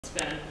It's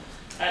been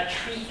a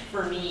treat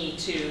for me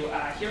to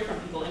hear from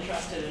people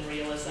interested in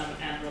realism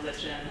and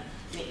religion,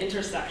 the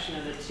intersection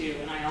of the two.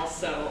 And I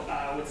also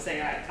would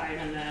say I'm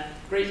in the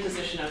great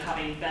position of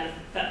having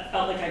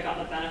felt like I got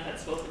the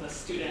benefits both of a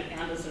student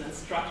and as an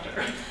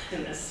instructor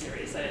in this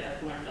series.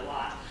 I've learned a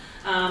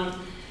lot.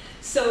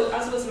 So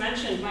as was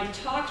mentioned, my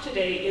talk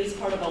today is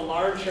part of a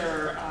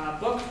larger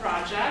book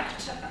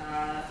project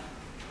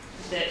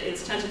that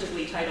is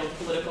tentatively titled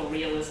Political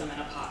Realism in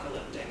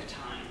Apocalyptic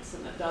Times,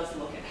 and it does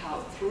look at how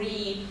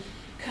three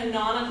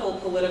canonical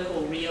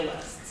political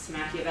realists,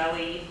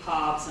 Machiavelli,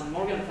 Hobbes, and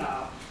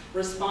Morgenthau,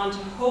 respond to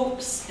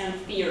hopes and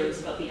fears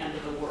about the end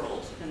of the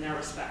world in their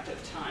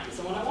respective times.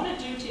 And what I want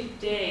to do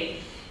today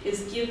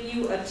is give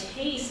you a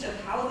taste of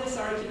how this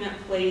argument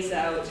plays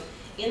out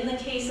in the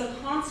case of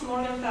Hans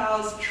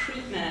Morgenthau's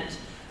treatment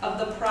of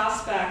the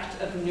prospect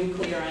of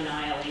nuclear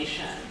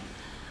annihilation.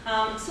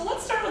 So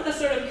let's start with a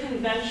sort of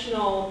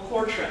conventional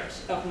portrait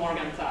of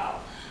Morgenthau.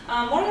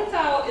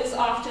 Morgenthau is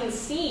often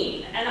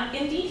seen, and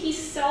indeed he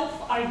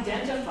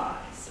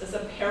self-identifies as a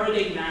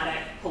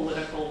paradigmatic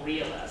political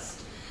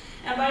realist.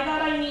 And by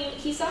that I mean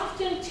he's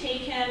often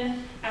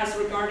taken as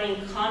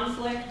regarding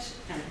conflict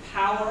and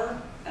power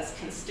as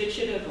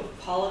constitutive of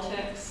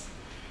politics,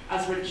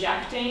 as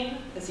rejecting,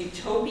 as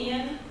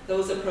utopian,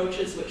 those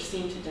approaches which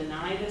seem to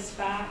deny this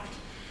fact,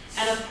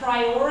 and of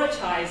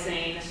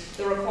prioritizing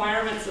the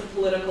requirements of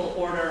political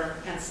order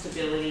and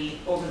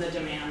stability over the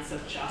demands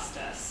of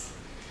justice.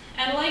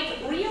 And like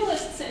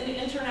realists in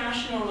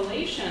international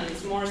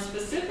relations, more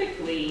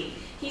specifically,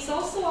 he's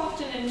also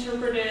often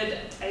interpreted,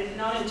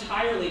 not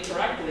entirely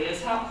correctly,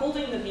 as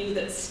holding the view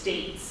that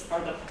states are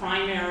the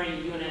primary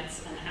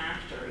units and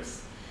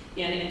actors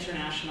in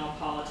international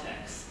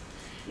politics.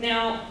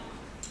 Now,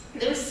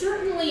 there's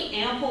certainly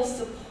ample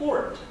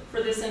support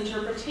for this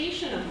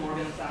interpretation of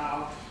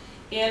Morgenthau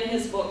in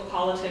his book,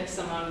 Politics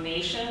Among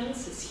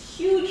Nations, his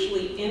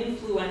hugely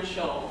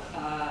influential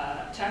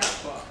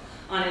textbook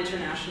on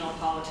international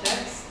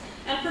politics,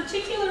 and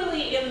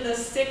particularly in the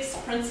 6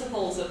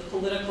 principles of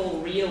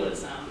political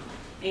realism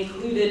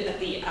included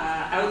at the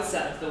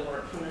outset of the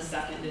work from the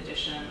 2nd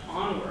edition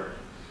onward.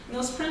 And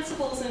those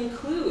principles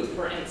include,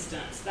 for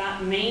instance,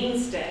 that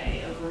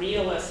mainstay of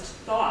realist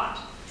thought,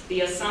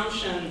 the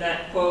assumption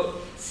that,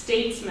 quote,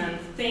 statesmen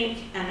think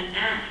and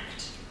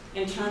act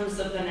in terms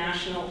of the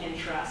national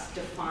interest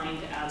defined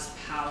as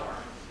power.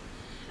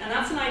 And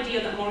that's an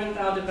idea that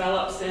Morgenthau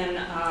develops in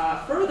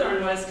further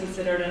in what is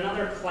considered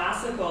another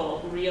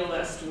classical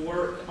realist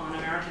work on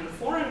American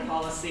foreign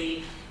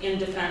policy in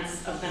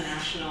defense of the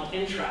national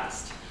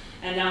interest.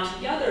 And now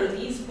together,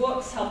 these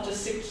books help to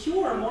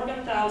secure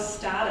Morgenthau's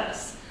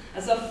status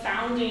as a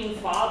founding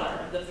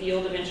father of the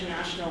field of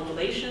international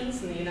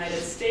relations in the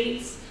United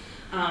States.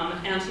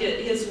 And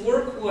his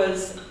work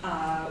was,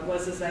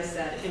 as I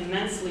said,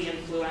 immensely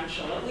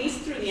influential, at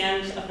least through the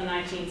end of the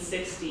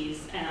 1960s,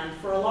 and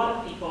for a lot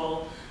of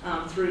people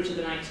through to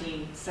the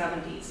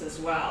 1970s as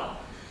well.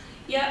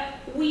 Yet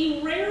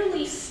we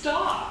rarely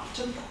stop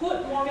to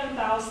put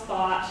Morgenthau's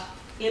thought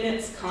in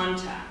its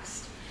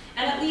context.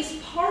 And at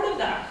least part of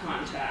that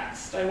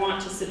context, I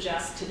want to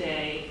suggest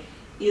today,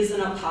 is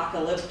an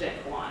apocalyptic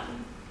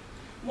one.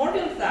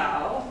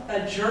 Morgenthau,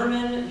 a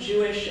German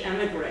Jewish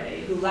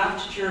emigre who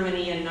left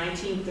Germany in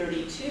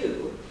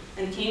 1932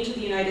 and came to the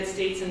United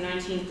States in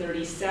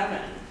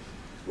 1937,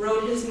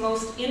 wrote his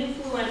most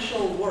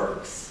influential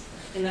works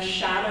in the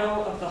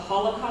shadow of the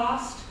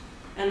Holocaust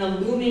and the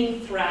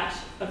looming threat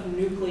of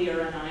nuclear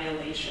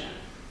annihilation.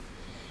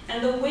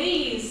 And the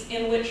ways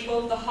in which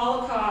both the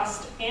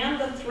Holocaust and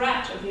the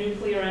threat of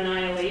nuclear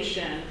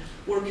annihilation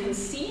were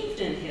conceived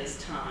in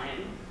his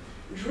time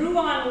drew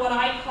on what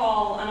I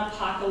call an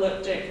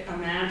apocalyptic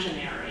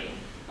imaginary.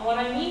 And what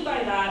I mean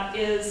by that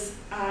is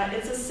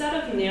it's a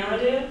set of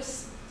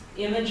narratives,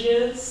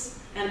 images,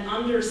 and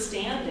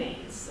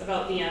understandings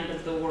about the end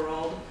of the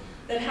world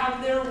that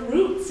have their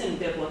roots in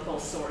biblical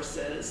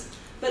sources,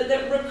 but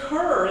that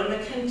recur in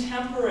the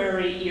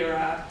contemporary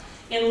era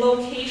in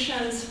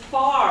locations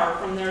far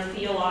from their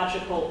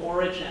theological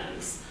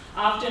origins,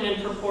 often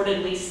in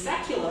purportedly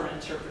secular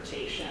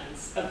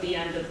interpretations of the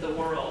end of the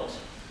world.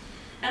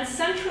 And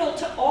central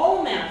to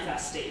all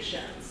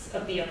manifestations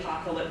of the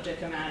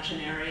apocalyptic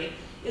imaginary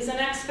is an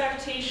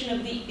expectation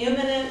of the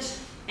imminent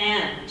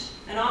end,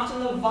 and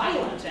often the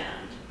violent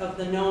end, of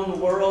the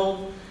known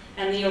world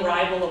and the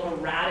arrival of a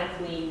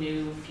radically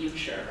new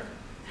future.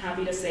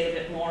 Happy to say a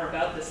bit more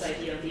about this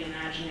idea of the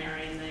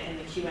imaginary in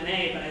the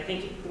Q&A, but I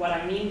think what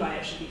I mean by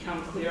it should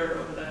become clearer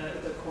over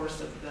the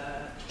course of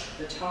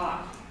the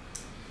talk.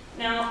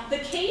 Now, the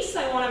case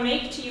I want to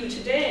make to you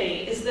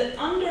today is that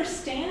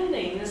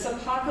understanding this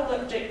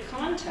apocalyptic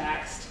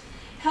context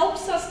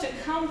helps us to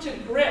come to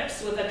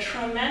grips with a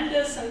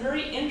tremendous and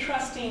very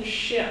interesting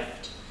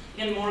shift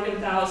in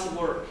Morgenthau's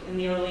work in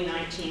the early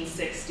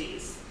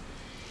 1960s.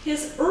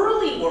 His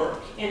early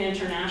work in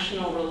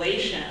international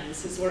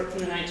relations, his work from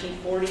the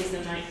 1940s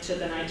to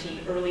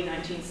the early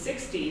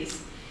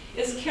 1960s,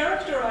 is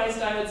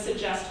characterized, I would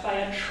suggest, by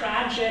a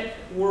tragic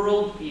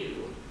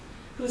worldview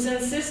whose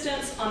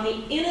insistence on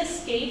the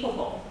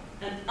inescapable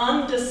an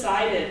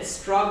undecided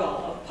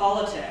struggle of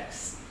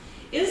politics,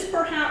 is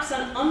perhaps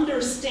an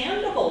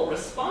understandable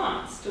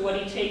response to what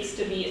he takes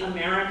to be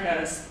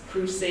America's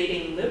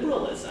crusading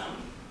liberalism.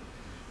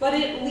 But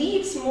it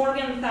leaves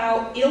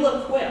Morgenthau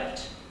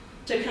ill-equipped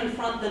to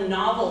confront the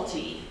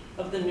novelty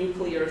of the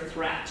nuclear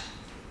threat.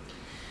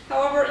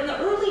 However, in the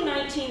early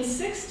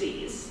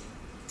 1960s,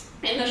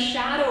 in the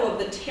shadow of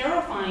the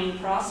terrifying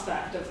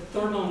prospect of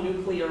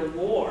thermonuclear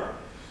war,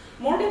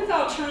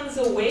 Morgenthau turns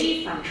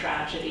away from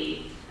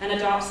tragedy and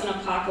adopts an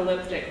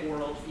apocalyptic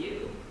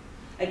worldview.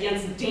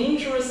 Against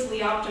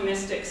dangerously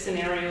optimistic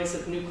scenarios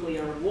of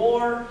nuclear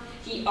war,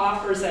 he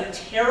offers a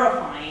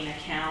terrifying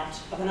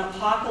account of an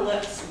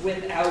apocalypse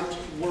without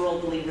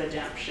worldly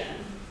redemption.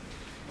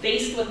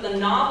 Faced with the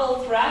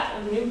novel threat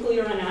of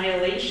nuclear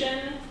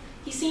annihilation,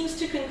 he seems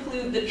to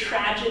conclude that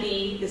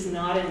tragedy is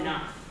not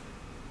enough.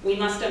 We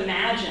must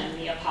imagine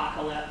the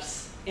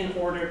apocalypse in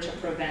order to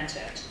prevent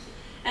it.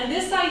 And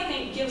this, I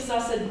think, gives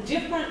us a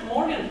different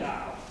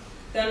Morgenthau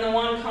than the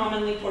one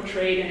commonly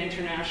portrayed in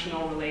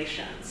international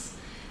relations.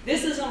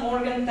 This is a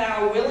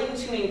Morgenthau willing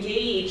to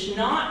engage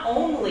not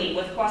only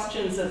with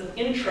questions of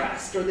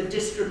interest or the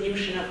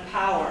distribution of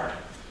power,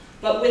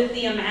 but with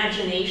the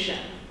imagination,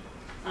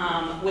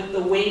 with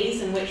the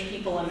ways in which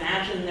people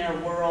imagine their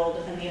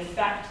world and the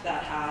effect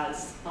that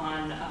has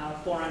on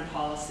foreign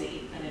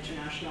policy and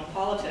international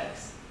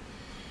politics.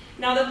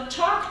 Now, the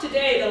talk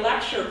today, the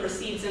lecture,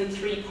 proceeds in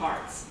three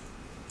parts.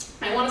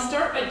 I want to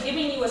start by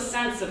giving you a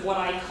sense of what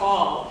I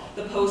call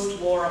the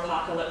post-war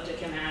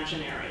apocalyptic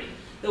imaginary,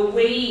 the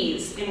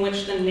ways in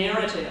which the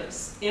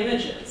narratives,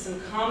 images, and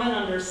common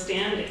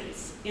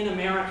understandings in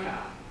America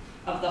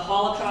of the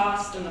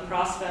Holocaust and the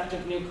prospect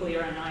of nuclear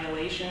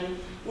annihilation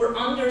were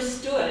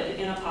understood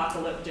in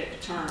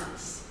apocalyptic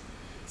terms.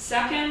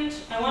 Second,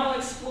 I want to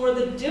explore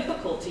the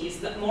difficulties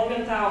that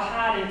Morgenthau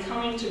had in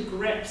coming to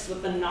grips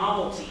with the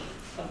novelty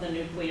of the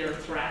nuclear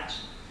threat.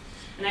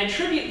 And I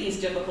attribute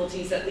these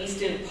difficulties, at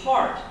least in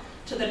part,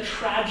 to the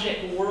tragic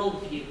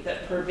worldview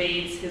that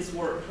pervades his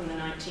work from the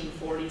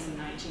 1940s and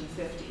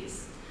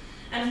 1950s.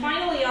 And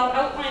finally, I'll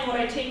outline what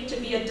I take to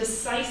be a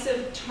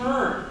decisive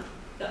turn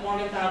that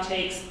Morgenthau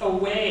takes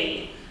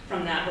away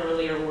from that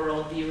earlier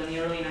worldview in the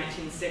early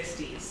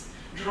 1960s.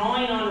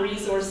 Drawing on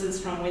resources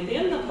from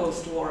within the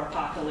post-war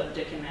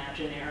apocalyptic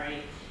imaginary,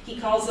 he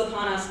calls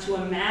upon us to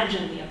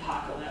imagine the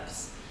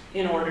apocalypse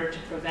in order to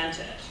prevent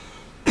it.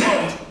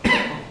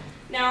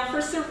 Now,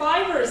 for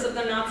survivors of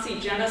the Nazi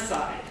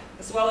genocide,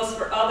 as well as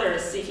for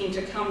others seeking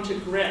to come to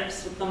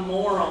grips with the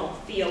moral,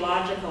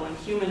 theological, and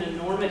human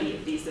enormity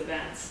of these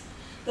events,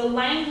 the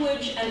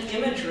language and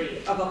imagery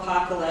of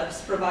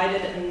apocalypse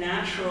provided a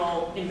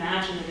natural,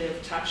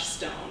 imaginative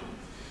touchstone.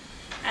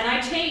 And I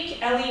take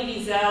Elie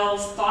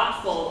Wiesel's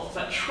thoughtful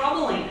but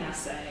troubling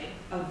essay,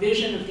 A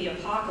Vision of the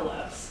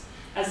Apocalypse,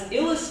 as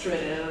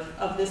illustrative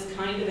of this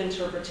kind of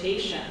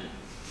interpretation.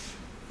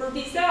 For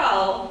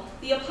Wiesel,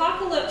 the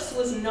apocalypse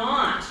was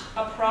not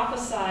a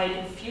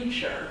prophesied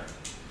future,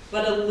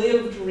 but a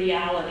lived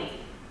reality.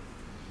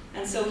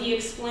 And so he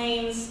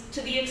explains, to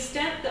the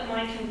extent that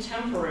my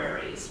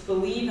contemporaries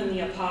believe in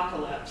the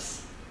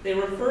apocalypse, they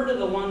refer to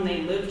the one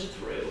they lived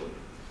through.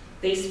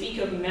 They speak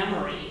of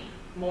memory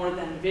more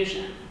than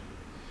vision.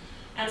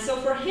 And so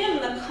for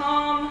him, the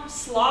calm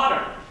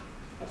slaughter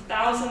of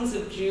thousands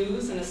of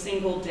Jews in a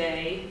single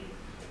day,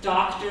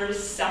 doctors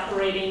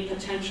separating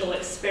potential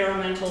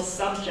experimental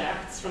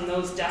subjects from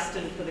those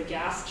destined for the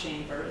gas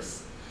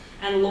chambers,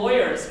 and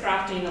lawyers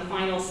crafting the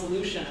final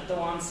solution at the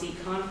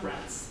Wannsee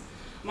Conference,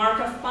 mark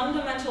a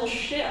fundamental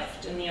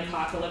shift in the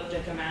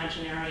apocalyptic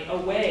imaginary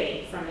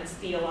away from its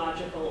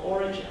theological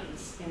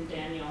origins in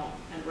Daniel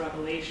and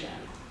Revelation.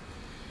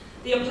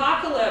 The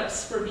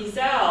apocalypse for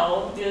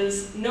Wiesel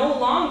is no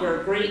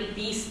longer great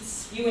beasts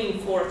spewing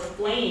forth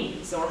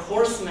flames, or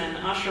horsemen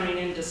ushering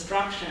in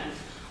destruction,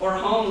 or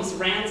homes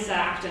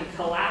ransacked and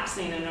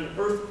collapsing in an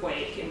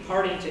earthquake,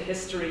 imparting to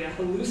history a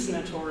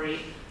hallucinatory,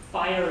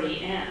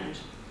 fiery end.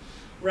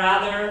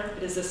 Rather,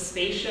 it is a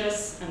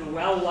spacious and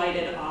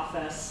well-lighted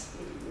office,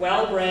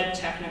 well-bred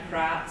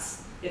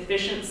technocrats,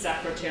 efficient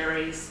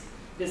secretaries.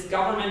 It is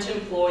government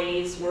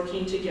employees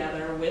working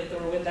together with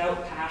or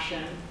without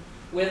passion,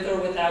 with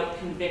or without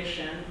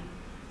conviction,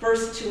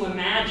 first to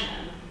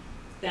imagine,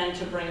 then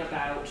to bring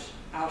about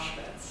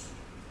Auschwitz.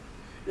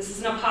 This is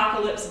an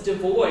apocalypse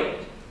devoid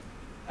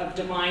of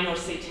divine or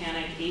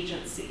satanic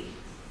agency.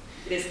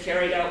 It is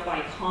carried out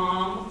by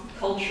calm,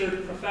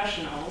 cultured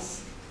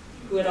professionals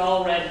who had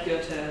all read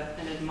Goethe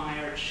and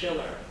admired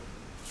Schiller.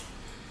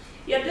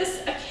 Yet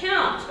this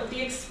account of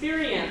the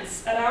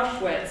experience at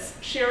Auschwitz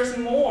shares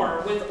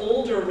more with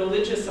older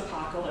religious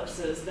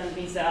apocalypses than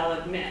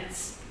Wiesel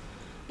admits.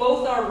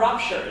 Both are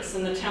ruptures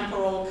in the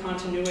temporal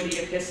continuity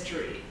of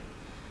history.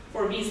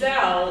 For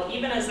Wiesel,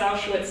 even as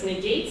Auschwitz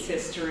negates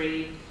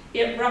history,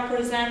 it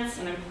represents,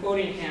 and I'm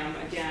quoting him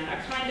again, a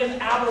kind of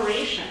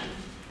aberration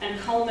and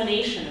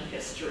culmination of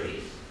history.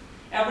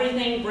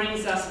 Everything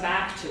brings us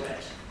back to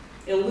it.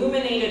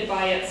 Illuminated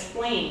by its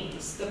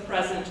flames, the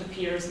present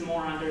appears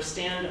more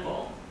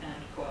understandable, end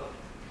quote.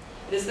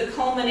 It is the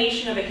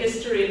culmination of a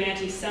history of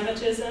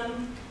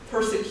anti-Semitism,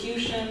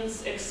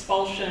 persecutions,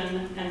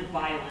 expulsion, and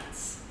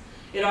violence.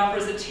 It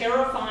offers a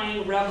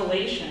terrifying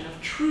revelation of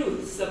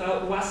truths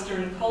about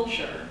Western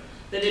culture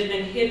that had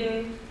been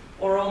hidden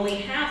or only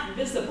half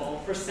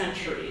visible for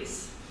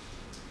centuries.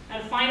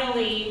 And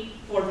finally,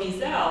 for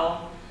Wiesel,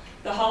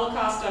 the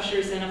Holocaust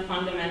ushers in a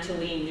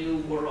fundamentally new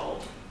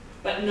world,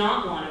 but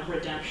not one of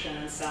redemption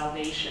and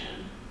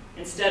salvation.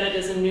 Instead, it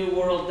is a new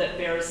world that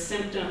bears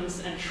symptoms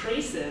and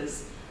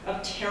traces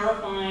of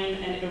terrifying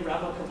and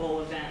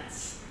irrevocable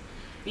events.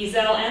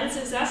 Wiesel ends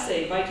his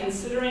essay by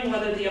considering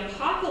whether the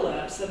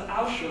apocalypse of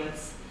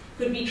Auschwitz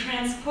could be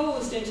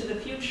transposed into the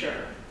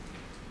future.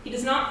 He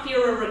does not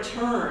fear a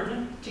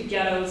return to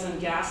ghettos and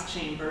gas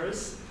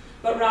chambers,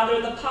 but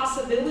rather the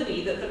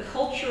possibility that the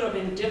culture of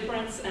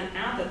indifference and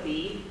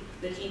apathy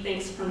that he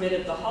thinks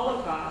permitted the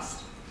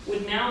Holocaust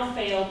would now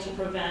fail to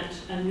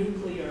prevent a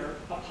nuclear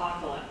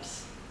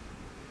apocalypse.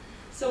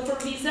 So for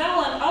Wiesel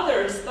and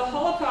others, the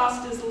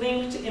Holocaust is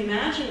linked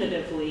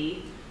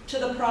imaginatively to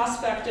the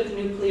prospect of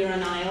nuclear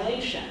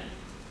annihilation.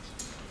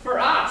 For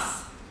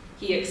us,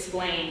 he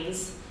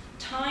explains,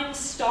 time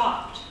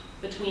stopped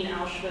between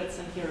Auschwitz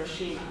and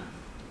Hiroshima.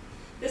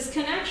 This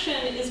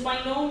connection is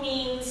by no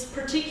means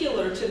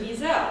particular to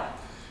Wiesel.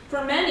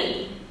 For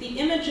many, the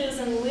images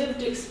and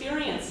lived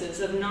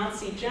experiences of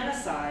Nazi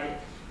genocide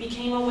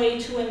became a way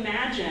to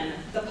imagine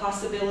the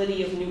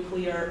possibility of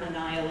nuclear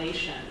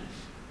annihilation.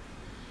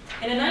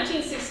 In a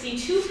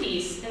 1962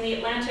 piece in the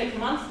Atlantic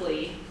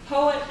Monthly,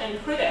 poet and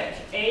critic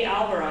A.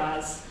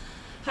 Alvarez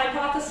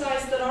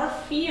hypothesized that our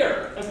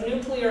fear of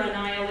nuclear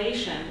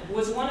annihilation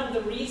was one of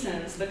the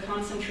reasons the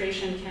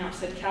concentration camps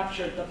had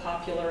captured the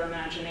popular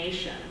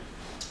imagination.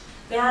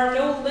 There are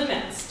no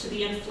limits to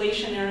the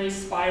inflationary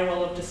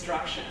spiral of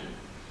destruction.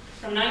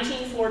 From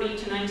 1940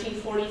 to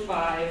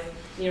 1945,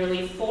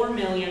 nearly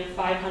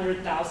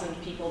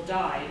 4,500,000 people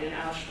died in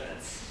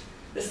Auschwitz.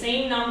 The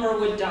same number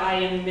would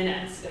die in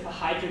minutes if a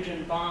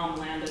hydrogen bomb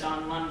landed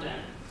on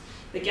London.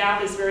 The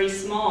gap is very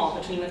small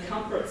between the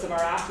comforts of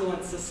our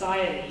affluent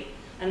society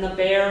and the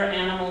bare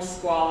animal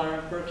squalor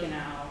of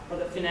Birkenau, or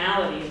the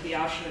finality of the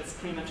Auschwitz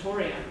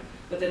crematorium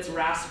with its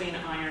rasping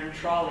iron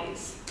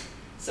trolleys.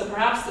 So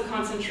perhaps the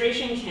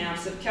concentration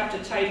camps have kept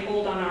a tight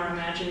hold on our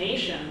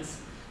imaginations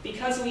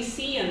because we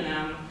see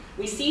them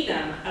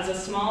as a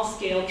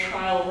small-scale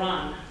trial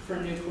run for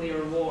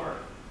nuclear war.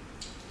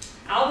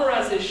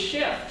 Alvarez's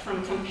shift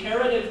from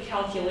comparative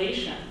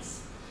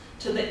calculations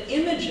to the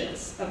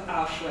images of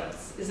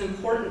Auschwitz is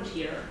important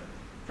here,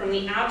 from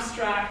the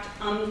abstract,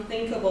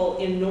 unthinkable,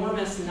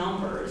 enormous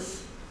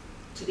numbers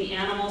to the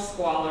animal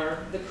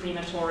squalor, the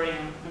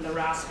crematorium, and the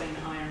rasping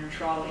iron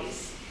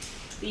trolleys.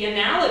 The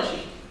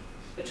analogy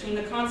between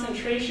the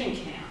concentration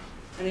camp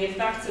and the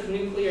effects of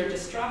nuclear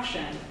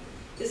destruction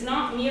is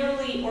not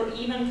merely or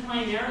even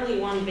primarily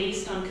one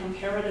based on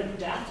comparative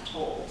death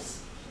tolls,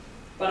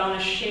 but on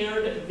a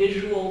shared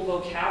visual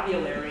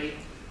vocabulary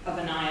of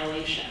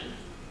annihilation.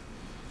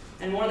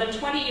 And more than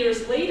 20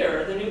 years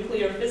later, the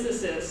nuclear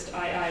physicist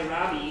I.I.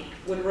 Rabi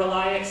would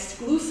rely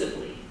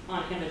exclusively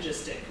on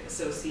imagistic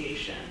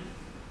association.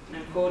 And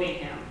I'm quoting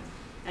him,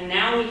 "And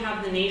now we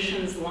have the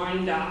nations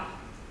lined up,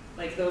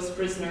 like those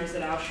prisoners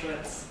at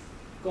Auschwitz,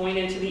 going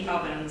into the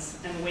ovens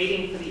and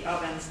waiting for the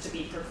ovens to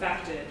be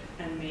perfected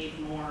and made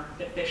more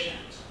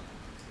efficient."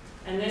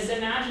 And this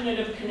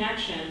imaginative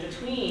connection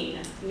between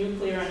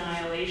nuclear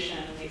annihilation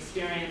and the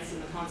experience in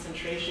the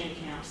concentration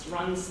camps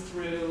runs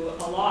through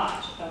a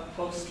lot of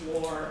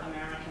post-war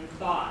American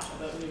thought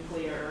about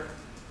nuclear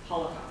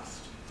holocaust.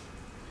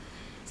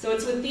 So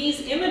it's with these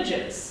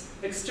images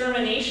of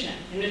extermination,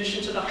 in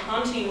addition to the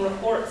haunting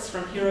reports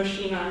from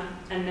Hiroshima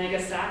and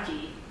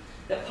Nagasaki,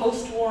 that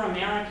post-war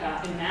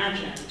America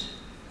imagined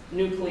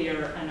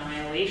nuclear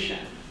annihilation.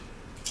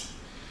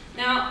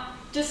 Now,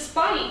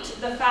 despite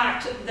the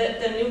fact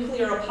that the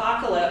nuclear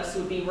apocalypse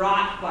would be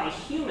wrought by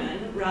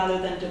human rather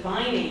than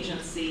divine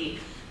agency,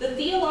 the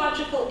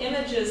theological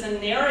images and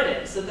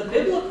narratives of the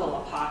biblical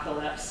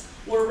apocalypse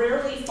were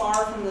rarely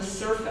far from the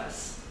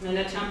surface in an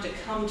attempt to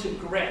come to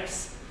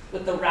grips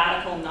with the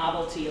radical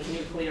novelty of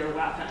nuclear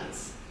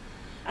weapons.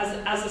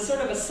 As a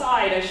sort of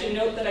aside, I should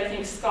note that I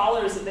think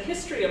scholars of the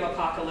history of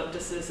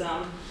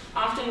apocalypticism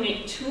often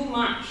make too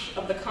much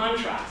of the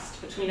contrast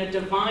between a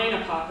divine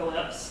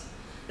apocalypse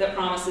that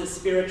promises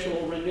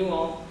spiritual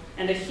renewal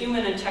and a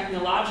human and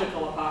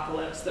technological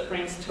apocalypse that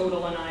brings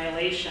total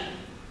annihilation.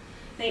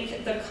 I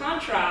think the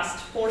contrast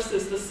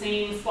forces the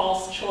same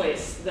false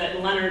choice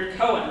that Leonard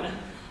Cohen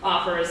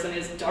offers in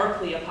his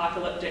darkly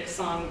apocalyptic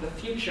song, The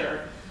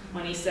Future,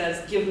 when he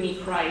says, "Give me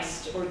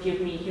Christ" or "Give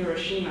me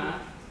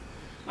Hiroshima."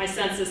 My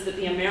sense is that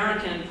the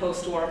American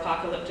post-war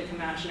apocalyptic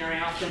imaginary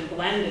often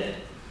blended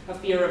a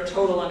fear of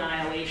total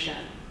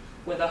annihilation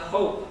with a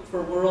hope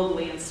for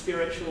worldly and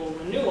spiritual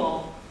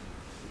renewal,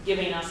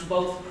 giving us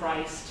both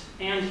Christ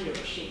and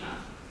Hiroshima.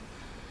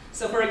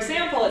 So for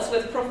example, it's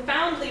with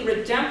profoundly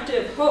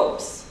redemptive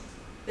hopes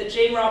that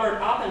J. Robert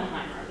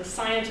Oppenheimer, the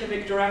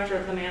scientific director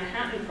of the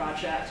Manhattan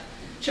Project,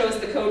 chose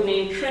the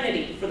codename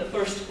Trinity for the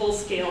first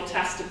full-scale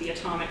test of the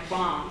atomic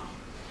bomb.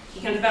 He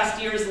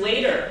confessed years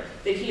later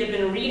that he had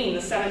been reading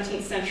the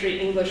 17th century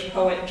English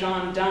poet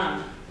John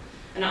Donne,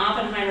 and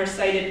Oppenheimer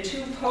cited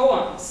 2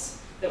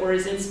 poems that were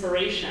his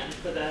inspiration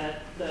for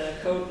the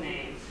code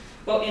name,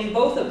 but in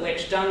both of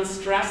which Donne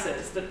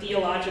stresses the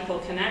theological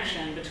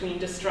connection between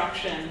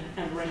destruction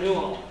and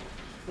renewal.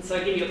 And so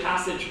I give you a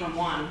passage from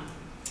one.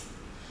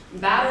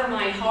 "Batter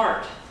my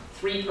heart,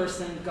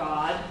 three-person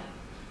God,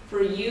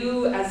 for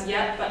you as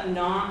yet but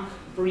knock,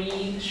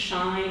 breathe,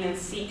 shine, and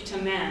seek to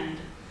mend,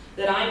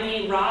 that I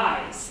may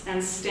rise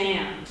and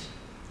stand.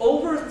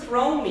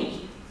 Overthrow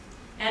me,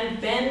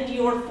 and bend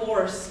your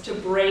force to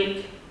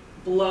break,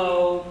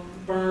 blow,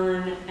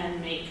 burn,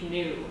 and make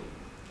new."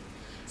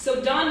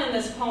 So Donne in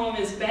this poem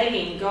is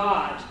begging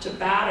God to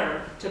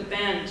batter, to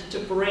bend, to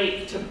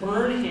break, to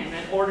burn him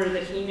in order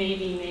that he may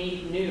be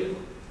made new.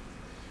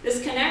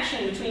 This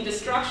connection between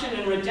destruction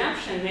and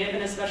redemption may have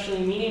been especially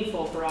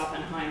meaningful for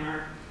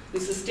Oppenheimer, who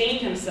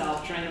sustained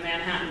himself during the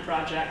Manhattan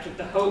Project with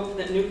the hope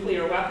that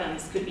nuclear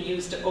weapons could be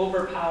used to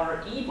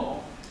overpower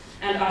evil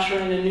and usher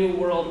in a new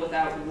world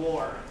without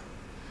war.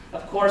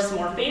 Of course,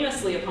 more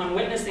famously, upon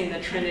witnessing the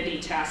Trinity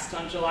test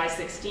on July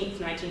 16,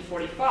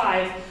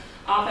 1945,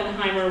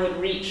 Oppenheimer would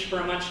reach for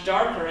a much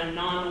darker and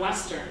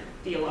non-Western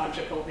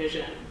theological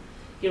vision.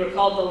 He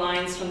recalled the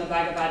lines from the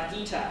Bhagavad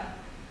Gita: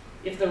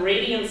 "If the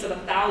radiance of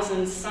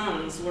 1,000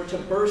 suns were to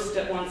burst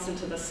at once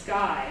into the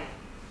sky,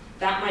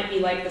 that might be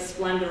like the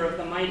splendor of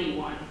the Mighty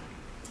One.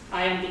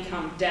 I am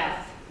become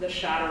death, the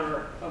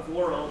shatterer of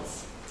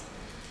worlds."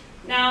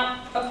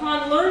 Now,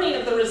 upon learning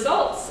of the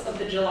results of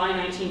the July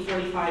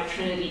 1945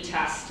 Trinity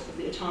test of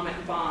the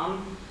atomic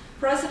bomb,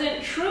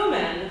 President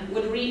Truman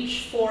would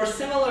reach for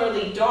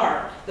similarly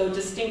dark, though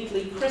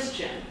distinctly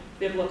Christian,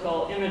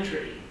 biblical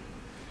imagery.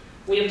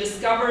 "We have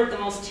discovered the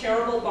most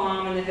terrible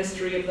bomb in the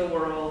history of the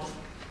world.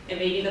 It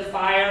may be the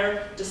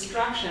fire,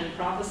 destruction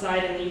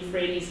prophesied in the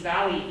Euphrates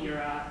Valley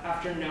era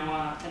after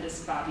Noah and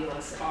his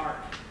fabulous ark."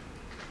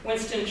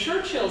 Winston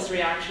Churchill's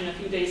reaction a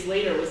few days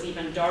later was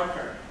even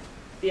darker.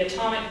 "The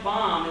atomic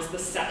bomb is the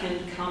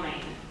second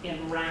coming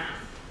in wrath."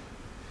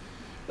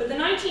 But the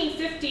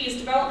 1950s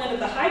development of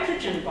the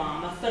hydrogen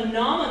bomb, a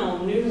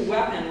phenomenal new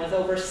weapon with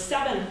over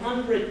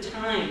 700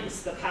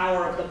 times the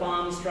power of the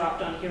bombs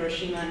dropped on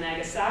Hiroshima and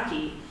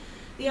Nagasaki,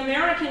 the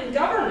American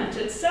government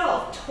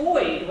itself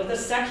toyed with a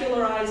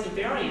secularized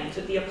variant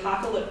of the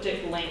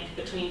apocalyptic link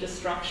between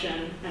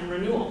destruction and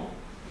renewal.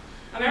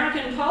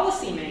 American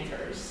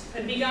policymakers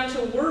had begun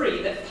to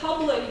worry that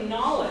public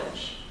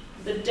knowledge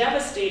of the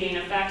devastating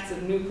effects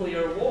of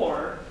nuclear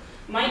war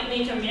might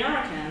make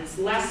Americans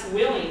less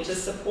willing to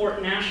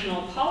support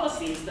national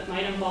policies that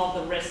might involve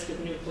the risk of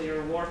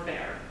nuclear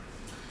warfare.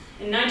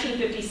 In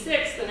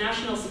 1956, the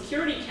National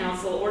Security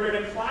Council ordered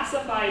a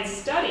classified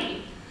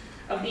study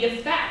of the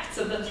effects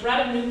of the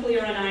threat of nuclear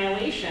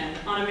annihilation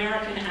on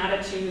American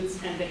attitudes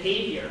and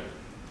behavior.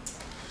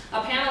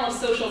 A panel of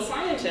social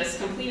scientists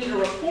completed a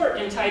report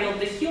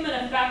entitled "The Human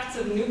Effects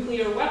of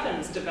Nuclear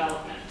Weapons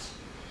Development."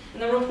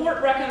 And the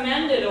report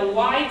recommended a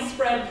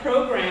widespread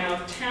program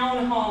of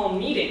town hall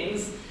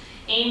meetings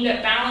aimed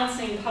at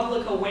balancing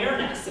public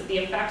awareness of the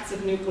effects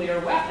of nuclear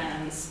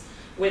weapons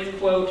with,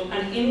 quote,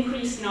 "an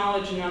increased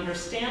knowledge and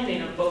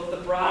understanding of both the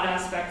broad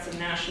aspects of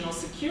national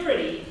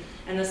security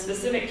and the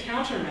specific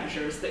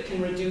countermeasures that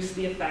can reduce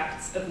the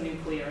effects of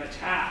nuclear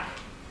attack."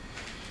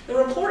 The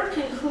report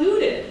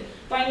concluded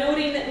by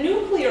noting that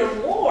nuclear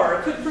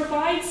war could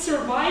provide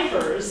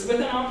survivors with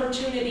an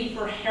opportunity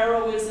for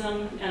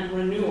heroism and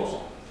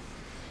renewal.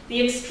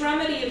 The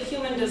extremity of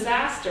human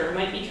disaster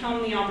might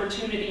become the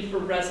opportunity for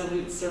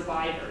resolute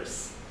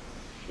survivors.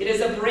 It is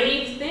a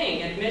brave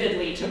thing,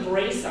 admittedly, to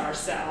brace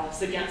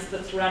ourselves against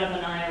the threat of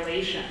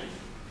annihilation.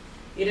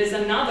 It is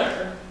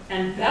another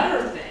and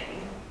better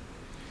thing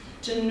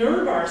to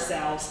nerve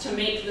ourselves to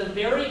make the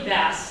very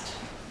best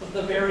of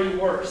the very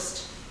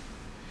worst.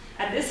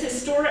 At this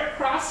historic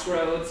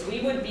crossroads,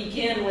 we would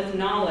begin with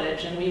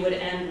knowledge and we would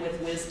end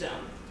with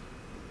wisdom.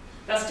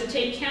 Thus, to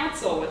take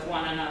counsel with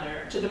one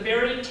another to the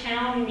very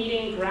town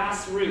meeting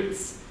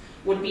grassroots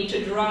would be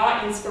to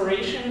draw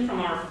inspiration from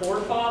our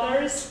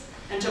forefathers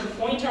and to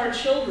point our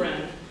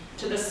children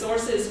to the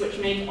sources which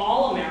make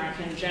all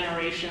American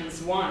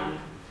generations one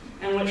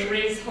and which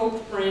raise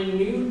hope for a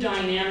new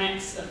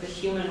dynamics of the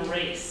human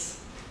race.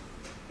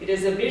 It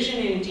is a vision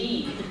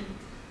indeed,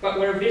 but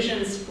where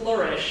visions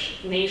flourish,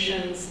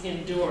 nations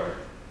endure.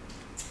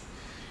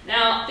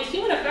 Now, the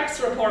Human Effects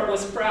Report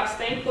was perhaps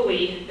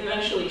thankfully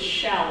eventually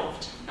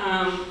shelved,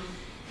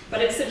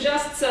 but it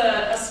suggests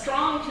a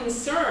strong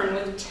concern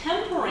with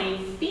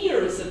tempering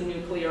fears of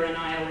nuclear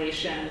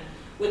annihilation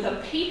with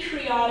a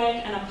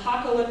patriotic and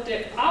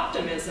apocalyptic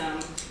optimism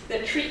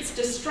that treats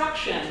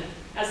destruction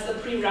as the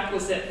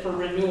prerequisite for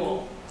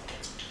renewal.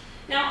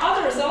 Now,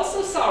 others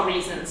also saw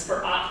reasons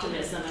for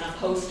optimism in a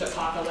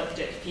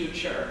post-apocalyptic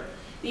future.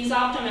 These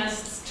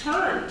optimists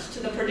turned to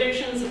the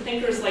predictions of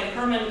thinkers like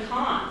Herman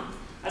Kahn,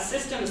 a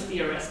systems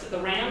theorist at the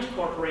Rand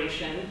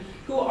Corporation,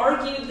 who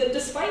argued that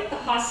despite the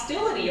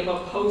hostility of a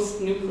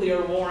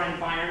post-nuclear war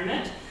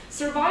environment,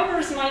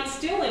 survivors might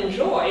still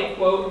enjoy,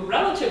 quote,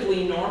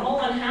 relatively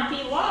normal and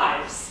happy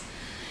lives.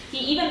 He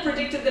even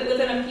predicted that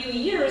within a few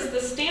years,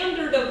 the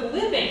standard of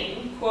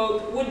living,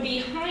 quote, would be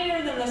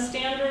higher than the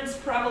standards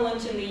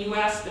prevalent in the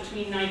US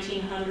between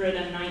 1900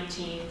 and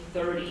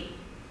 1930.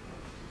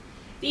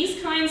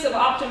 These kinds of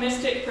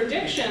optimistic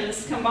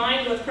predictions,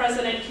 combined with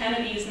President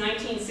Kennedy's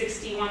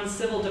 1961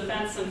 Civil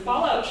Defense and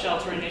Fallout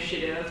Shelter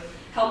Initiative,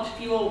 helped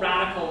fuel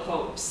radical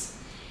hopes.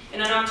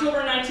 In an October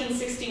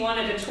 1961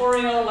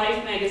 editorial,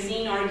 Life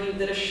magazine argued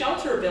that a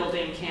shelter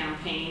building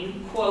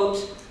campaign,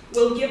 quote,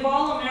 will give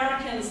all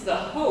Americans the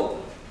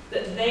hope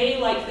that they,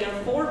 like their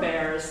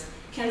forebears,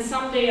 can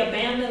someday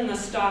abandon the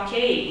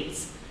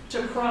stockades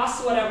to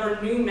cross whatever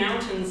new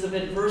mountains of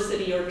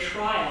adversity or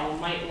trial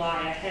might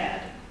lie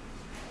ahead.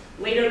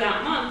 Later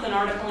that month, an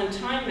article in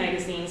Time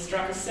magazine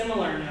struck a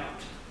similar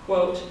note.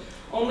 Quote,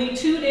 only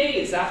 2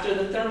 days after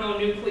the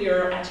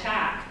thermonuclear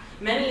attack,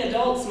 many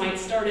adults might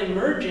start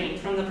emerging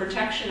from the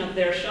protection of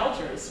their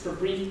shelters for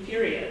brief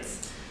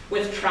periods,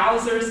 with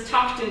trousers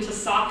tucked into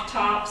sock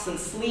tops and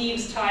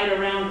sleeves tied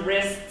around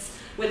wrists,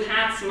 with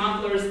hats,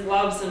 mufflers,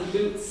 gloves, and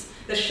boots.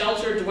 The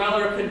shelter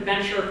dweller could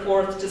venture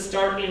forth to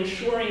start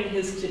ensuring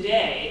his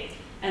today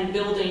and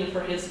building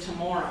for his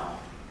tomorrow,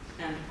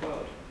 end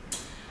quote.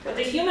 What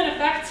the human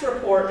effects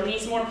report and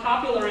these more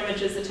popular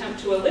images attempt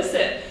to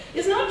elicit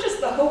is not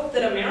just the hope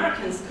that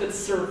Americans could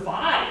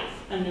survive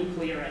a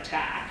nuclear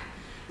attack.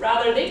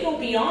 Rather, they go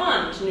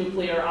beyond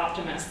nuclear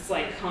optimists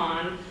like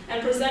Kahn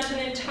and present an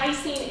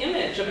enticing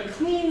image of a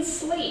clean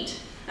slate,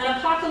 an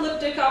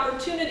apocalyptic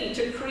opportunity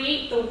to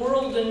create the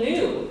world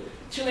anew,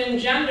 to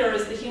engender,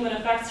 as the human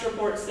effects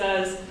report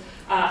says,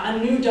 a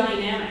new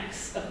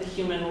dynamics of the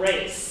human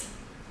race.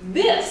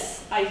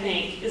 This, I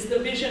think, is the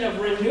vision of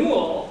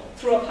renewal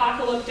through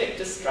apocalyptic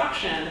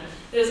destruction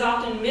that is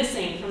often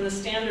missing from the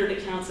standard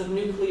accounts of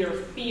nuclear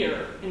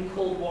fear in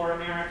Cold War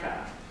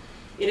America.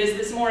 It is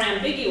this more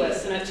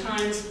ambiguous and at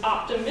times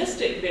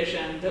optimistic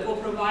vision that will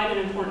provide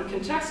an important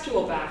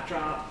contextual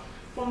backdrop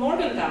for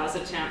Morgenthau's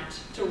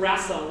attempt to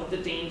wrestle with the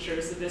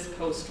dangers of this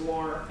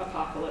post-war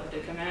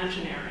apocalyptic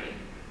imaginary.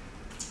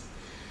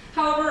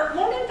 However,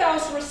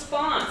 Morgenthau's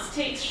response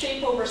takes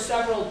shape over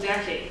several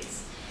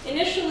decades.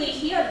 Initially,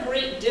 he had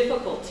great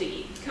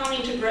difficulty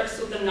coming to grips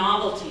with the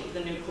novelty of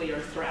the nuclear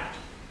threat.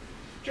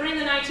 During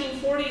the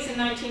 1940s and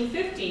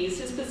 1950s,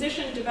 his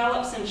position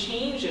develops and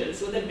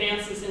changes with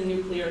advances in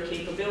nuclear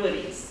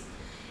capabilities.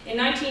 In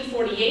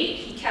 1948,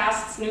 he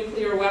casts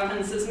nuclear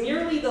weapons as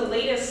merely the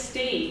latest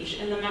stage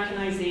in the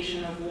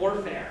mechanization of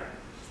warfare.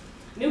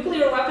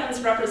 Nuclear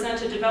weapons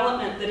represent a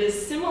development that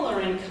is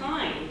similar in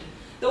kind,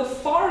 though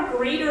far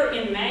greater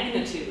in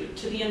magnitude,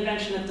 to the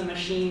invention of the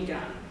machine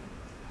gun.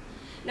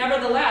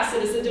 Nevertheless,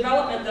 it is a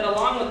development that,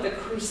 along with the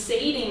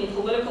crusading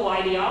political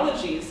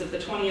ideologies of the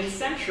 20th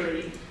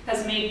century,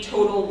 has made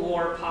total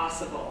war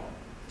possible.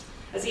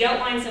 As he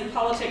outlines in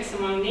Politics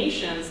Among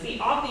Nations, the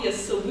obvious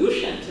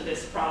solution to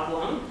this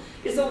problem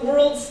is a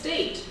world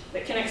state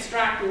that can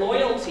extract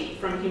loyalty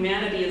from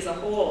humanity as a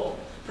whole,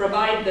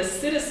 provide the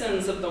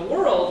citizens of the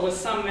world with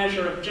some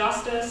measure of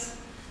justice,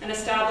 and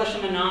establish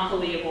a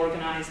monopoly of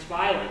organized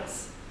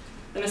violence.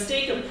 The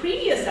mistake of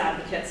previous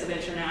advocates of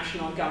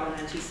international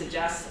government, he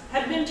suggests,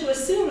 had been to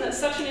assume that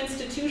such an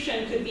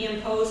institution could be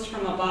imposed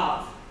from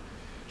above.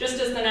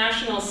 Just as the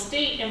national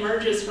state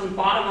emerges from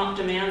bottom-up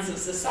demands of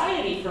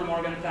society for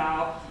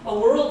Morgenthau, a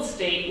world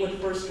state would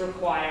first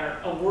require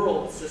a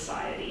world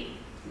society.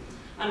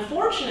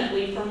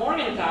 Unfortunately for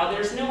Morgenthau,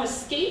 there's no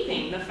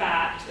escaping the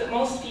fact that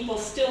most people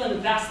still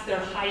invest their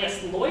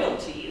highest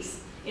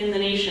loyalties in the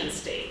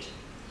nation-state.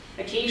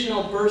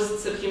 Occasional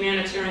bursts of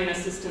humanitarian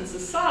assistance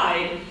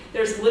aside,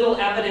 there's little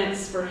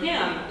evidence for him,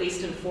 at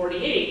least in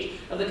 '48,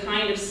 of the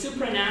kind of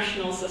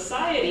supranational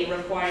society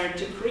required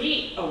to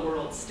create a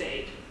world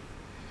state.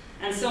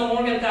 And so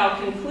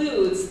Morgenthau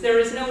concludes, there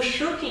is no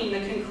shirking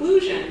the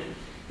conclusion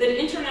that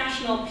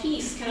international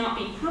peace cannot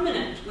be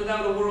permanent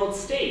without a world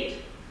state,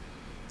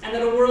 and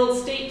that a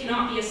world state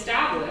cannot be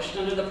established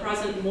under the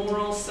present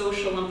moral,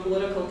 social, and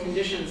political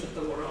conditions of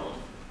the world.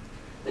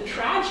 The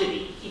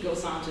tragedy, he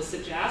goes on to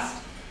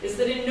suggest, is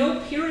that in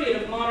no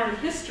period of modern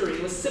history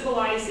was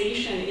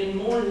civilization in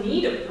more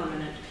need of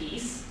permanent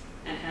peace,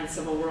 and hence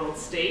of a world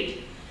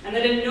state, and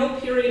that in no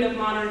period of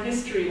modern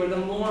history were the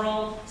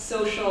moral,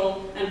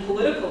 social, and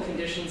political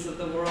conditions of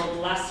the world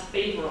less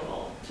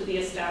favorable to the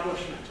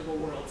establishment of a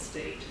world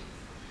state.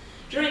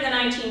 During the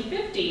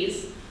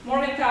 1950s,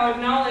 Morgenthau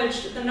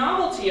acknowledged the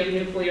novelty of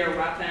nuclear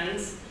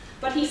weapons,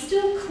 but he was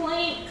still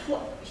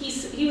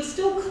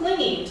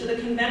clinging to the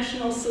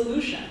conventional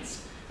solutions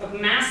of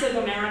massive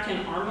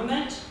American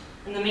armament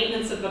and the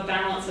maintenance of a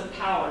balance of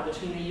power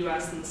between the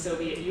US and the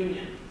Soviet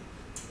Union.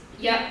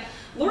 Yet,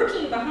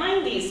 lurking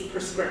behind these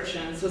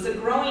prescriptions was a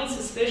growing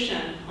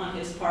suspicion on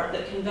his part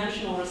that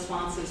conventional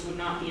responses would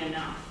not be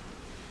enough.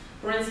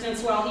 For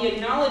instance, while he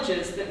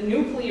acknowledges that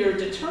nuclear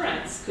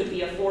deterrence could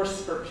be a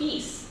force for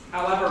peace,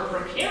 however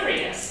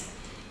precarious,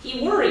 he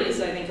worries,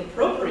 I think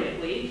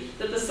appropriately,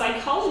 that the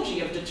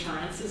psychology of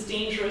deterrence is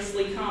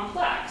dangerously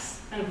complex,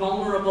 and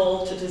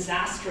vulnerable to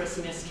disastrous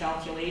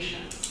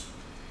miscalculations.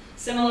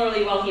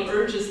 Similarly, while he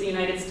urges the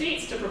United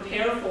States to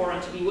prepare for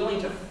and to be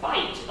willing to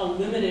fight a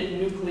limited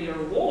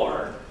nuclear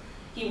war,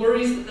 he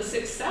worries that the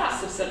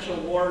success of such a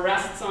war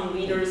rests on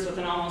leaders with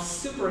an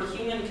almost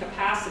superhuman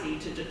capacity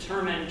to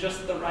determine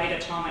just the right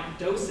atomic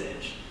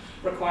dosage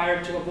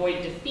required to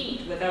avoid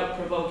defeat without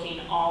provoking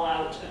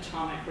all-out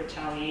atomic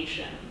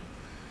retaliation.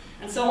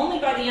 And so only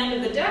by the end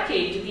of the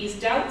decade do these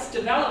doubts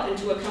develop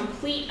into a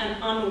complete and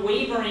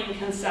unwavering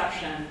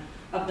conception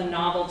of the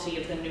novelty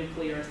of the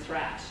nuclear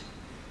threat.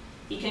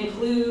 He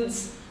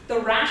concludes, the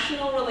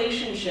rational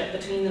relationship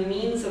between the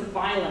means of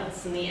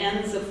violence and the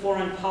ends of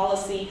foreign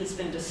policy has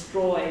been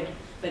destroyed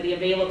by the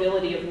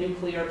availability of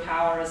nuclear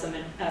power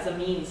as a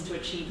means to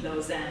achieve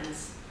those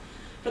ends.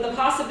 For the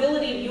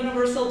possibility of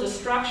universal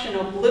destruction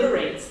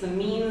obliterates the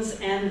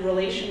means-end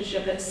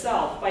relationship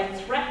itself by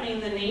threatening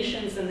the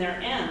nations and their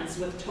ends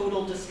with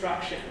total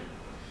destruction.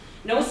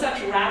 No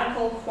such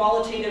radical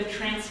qualitative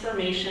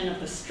transformation of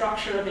the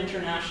structure of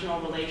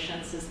international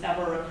relations has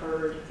ever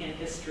occurred in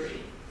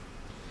history.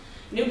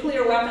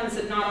 Nuclear weapons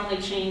had not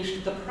only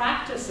changed the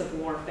practice of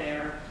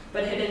warfare,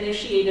 but had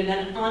initiated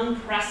an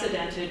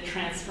unprecedented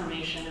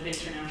transformation of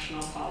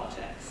international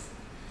politics.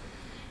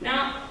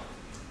 Now,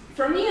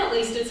 for me at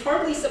least, it's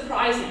hardly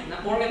surprising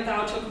that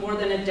Morgenthau took more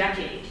than a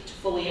decade to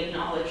fully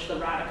acknowledge the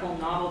radical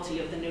novelty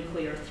of the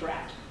nuclear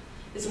threat.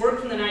 His work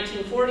from the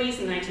 1940s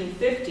and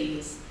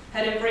 1950s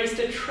had embraced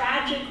a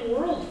tragic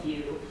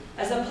worldview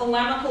as a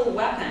polemical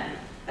weapon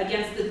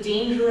against the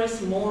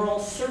dangerous moral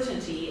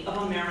certainty of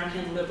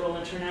American liberal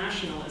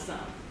internationalism,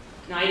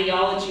 an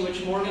ideology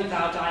which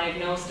Morgenthau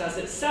diagnosed as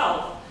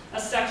itself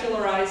a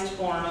secularized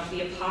form of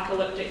the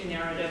apocalyptic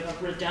narrative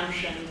of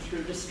redemption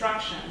through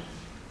destruction.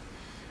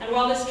 And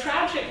while this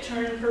tragic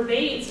turn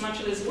pervades much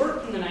of his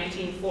work from the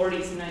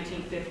 1940s and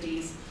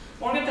 1950s,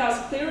 Morgenthau's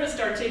clearest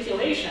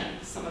articulation,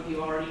 some of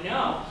you already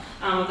know,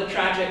 of the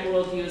tragic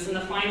worldview is in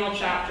the final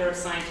chapter of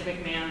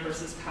Scientific Man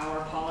versus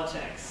Power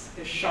Politics,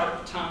 his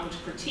sharp-tongued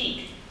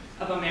critique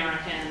of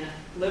American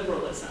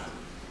liberalism.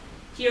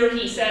 Here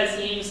he says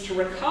he aims to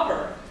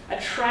recover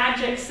a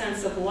tragic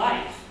sense of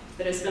life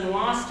that has been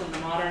lost in the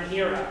modern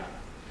era.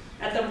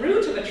 At the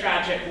root of a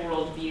tragic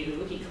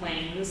worldview, he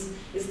claims,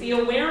 is the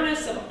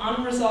awareness of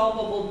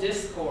unresolvable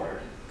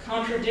discord,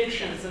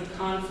 contradictions, and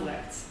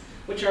conflicts,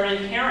 which are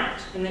inherent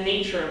in the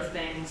nature of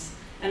things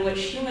and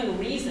which human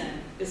reason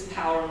is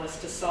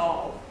powerless to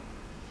solve.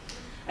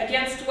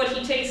 Against what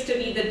he takes to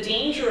be the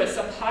dangerous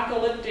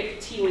apocalyptic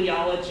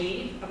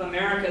teleology of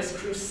America's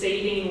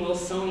crusading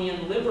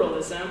Wilsonian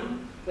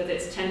liberalism, with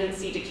its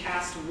tendency to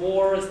cast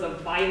war as the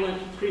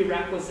violent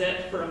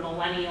prerequisite for a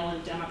millennial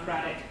and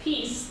democratic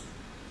peace,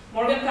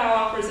 Morgenthau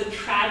offers a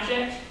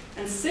tragic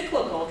and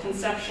cyclical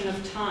conception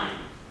of time.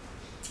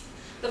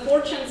 The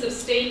fortunes of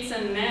states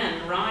and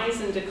men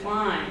rise and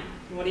decline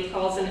in what he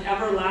calls an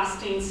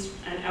everlasting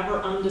and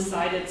ever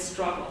undecided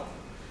struggle,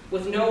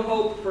 with no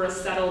hope for a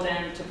settled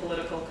end to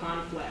political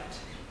conflict.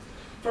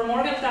 For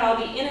Morgenthau,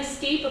 the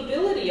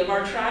inescapability of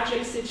our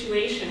tragic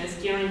situation is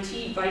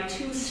guaranteed by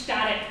two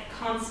static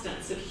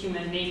constants of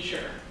human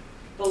nature,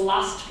 the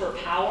lust for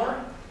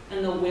power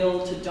and the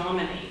will to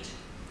dominate.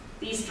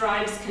 These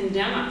drives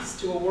condemn us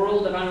to a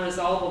world of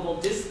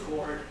unresolvable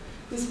discord,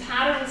 whose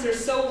patterns are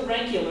so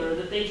regular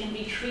that they can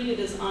be treated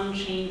as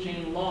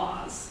unchanging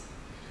laws.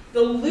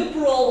 The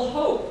liberal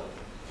hope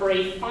for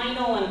a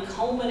final and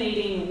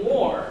culminating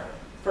war,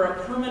 for a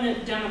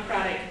permanent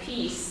democratic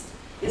peace,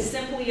 is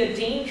simply a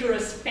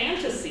dangerous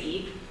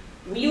fantasy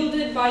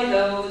wielded by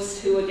those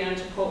who, again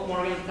to quote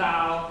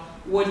Morgenthau,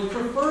 would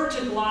prefer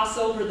to gloss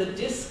over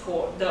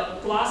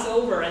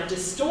and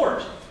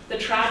distort the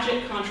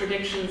tragic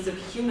contradictions of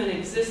human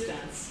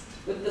existence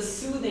with the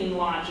soothing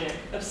logic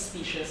of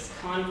specious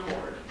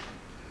concord.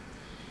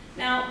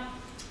 Now,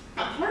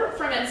 apart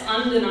from its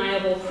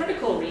undeniable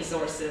critical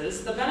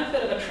resources, the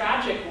benefit of a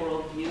tragic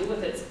worldview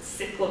with its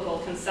cyclical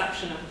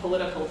conception of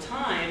political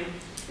time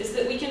is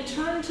that we can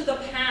turn to the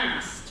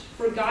past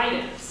for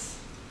guidance,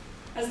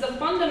 as the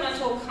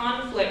fundamental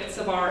conflicts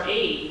of our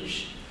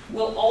age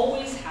will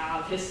always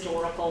have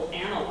historical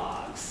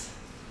analogs.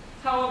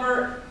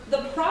 However,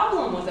 the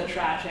problem with a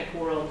tragic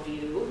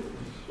worldview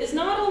is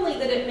not only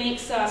that it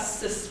makes us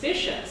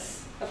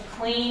suspicious of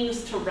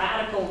claims to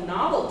radical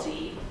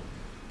novelty,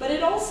 but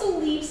it also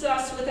leaves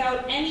us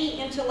without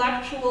any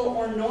intellectual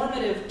or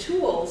normative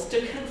tools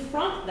to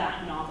confront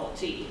that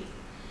novelty.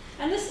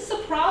 And this is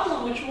a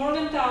problem which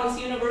Morgenthau's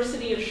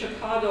University of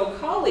Chicago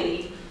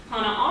colleague,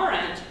 Hannah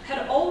Arendt,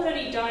 had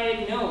already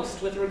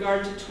diagnosed with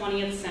regard to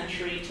 20th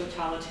century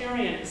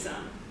totalitarianism.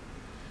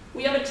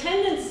 We have a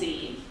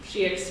tendency,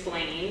 she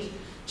explained,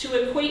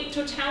 to equate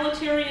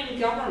totalitarian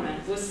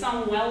government with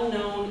some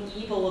well-known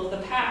evil of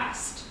the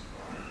past,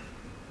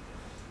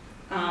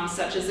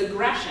 such as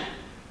aggression,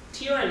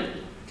 tyranny,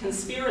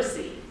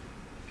 conspiracy.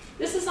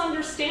 This is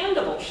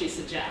understandable, she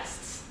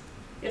suggests.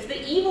 If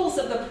the evils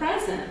of the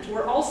present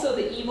were also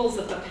the evils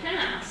of the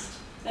past,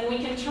 then we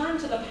can turn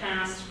to the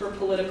past for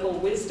political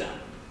wisdom.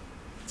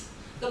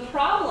 The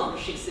problem,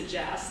 she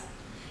suggests,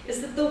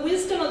 is that the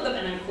wisdom of the,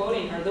 and I'm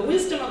quoting her, the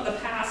wisdom of the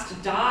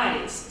past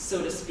dies,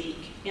 so to speak,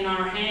 in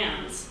our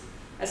hands,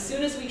 as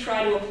soon as we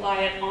try to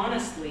apply it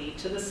honestly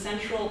to the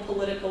central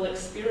political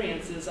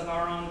experiences of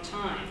our own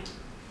time.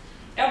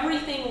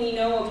 Everything we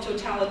know of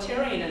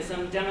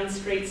totalitarianism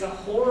demonstrates a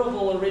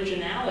horrible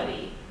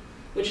originality,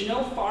 which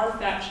no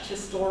far-fetched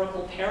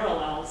historical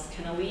parallels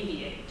can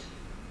alleviate,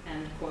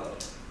 end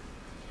quote.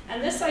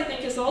 And this, I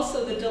think, is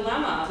also the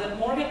dilemma that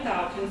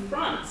Morgenthau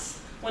confronts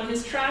when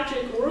his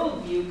tragic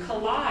worldview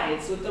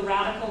collides with the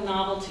radical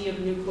novelty of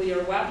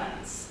nuclear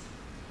weapons.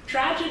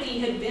 Tragedy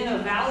had been a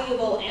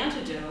valuable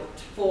antidote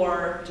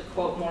for, to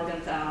quote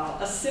Morgenthau,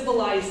 a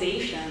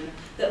civilization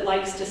that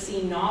likes to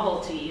see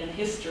novelty in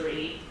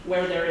history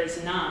where there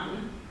is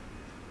none,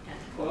 end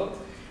quote.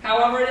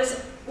 However,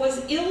 it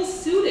was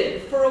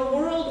ill-suited for a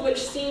world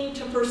which seemed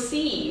to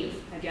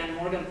perceive, again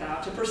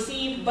Morgenthau, to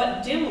perceive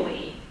but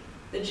dimly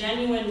the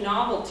genuine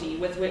novelty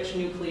with which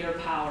nuclear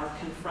power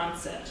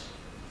confronts it.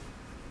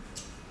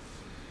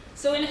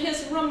 So in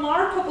his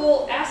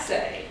remarkable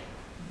essay,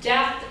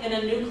 Death in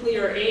a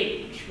Nuclear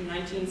Age, from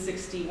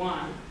 1961,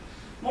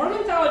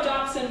 Morgenthau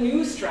adopts a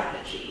new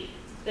strategy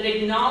that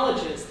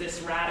acknowledges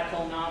this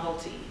radical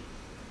novelty.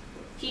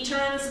 He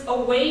turns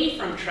away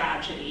from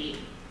tragedy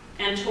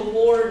and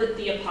toward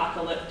the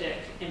apocalyptic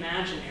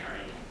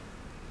imaginary,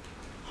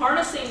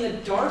 harnessing the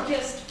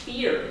darkest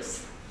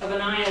fears of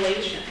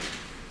annihilation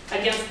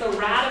against the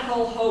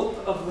radical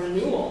hope of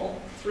renewal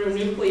through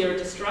nuclear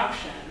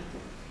destruction.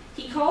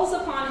 He calls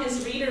upon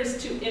his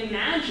readers to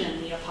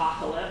imagine the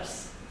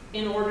apocalypse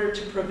in order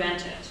to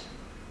prevent it.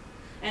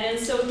 And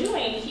in so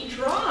doing, he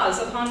draws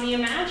upon the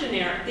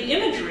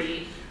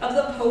imagery of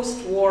the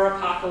post-war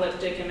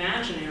apocalyptic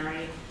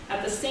imaginary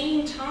at the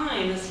same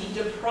time as he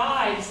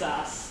deprives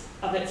us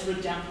of its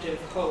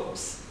redemptive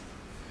hopes.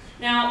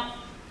 Now,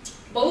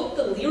 both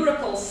the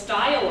lyrical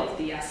style of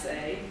the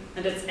essay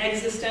and its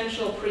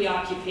existential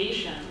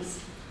preoccupations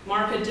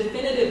mark a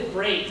definitive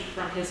break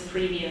from his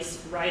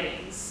previous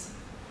writings.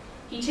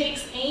 He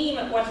takes aim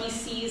at what he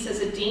sees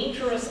as a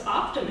dangerous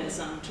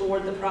optimism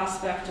toward the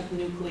prospect of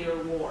nuclear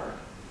war.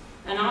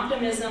 An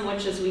optimism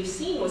which, as we've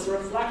seen, was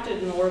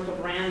reflected in the work of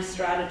RAND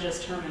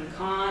strategist Herman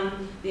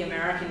Kahn, the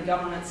American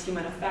government's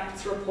Human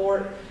Effects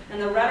Report,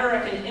 and the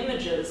rhetoric and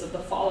images of the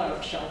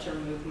fallout shelter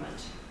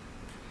movement.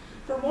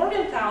 For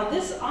Morgenthau,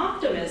 this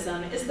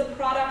optimism is the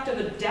product of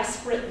a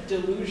desperate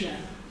delusion.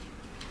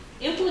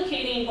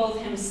 Implicating both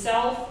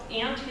himself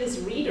and his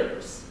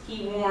readers,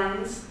 he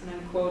warns, and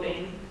I'm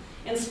quoting,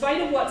 "In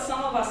spite of what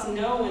some of us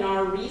know in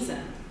our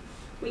reason,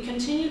 we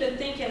continue to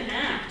think and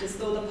act as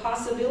though the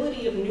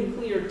possibility of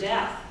nuclear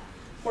death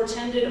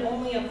portended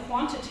only a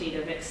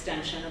quantitative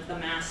extension of the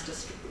mass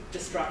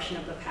destruction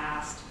of the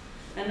past,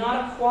 and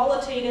not a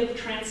qualitative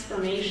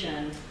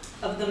transformation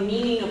of the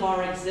meaning of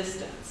our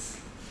existence."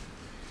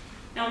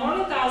 Now,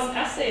 Morgenthau's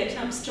essay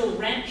attempts to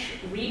wrench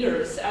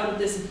readers out of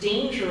this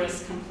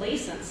dangerous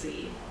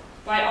complacency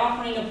by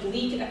offering a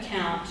bleak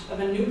account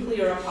of a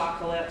nuclear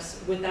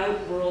apocalypse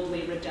without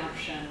worldly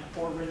redemption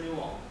or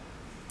renewal.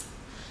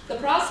 The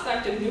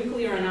prospect of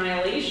nuclear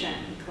annihilation,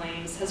 he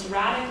claims, has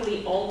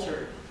radically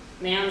altered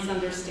man's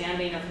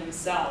understanding of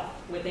himself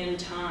within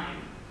time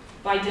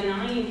by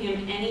denying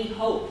him any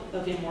hope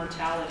of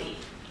immortality.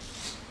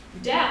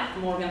 Death,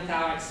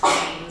 Morgenthau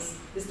explains,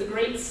 is the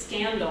great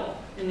scandal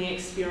in the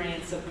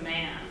experience of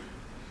man.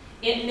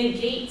 It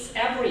negates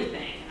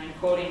everything, and I'm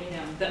quoting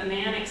him, that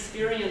man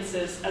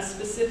experiences as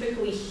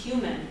specifically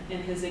human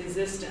in his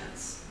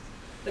existence.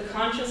 The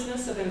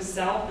consciousness of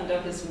himself and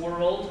of his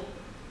world,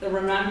 the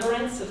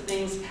remembrance of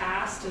things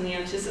past and the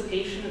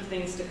anticipation of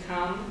things to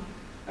come,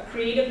 a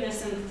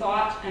creativeness in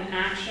thought and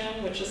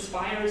action which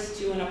aspires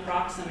to and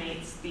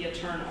approximates the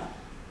eternal,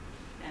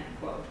 end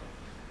quote.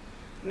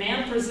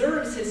 Man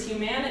preserves his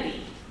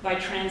humanity by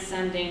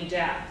transcending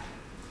death.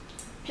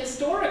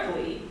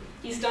 Historically,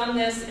 he's done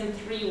this in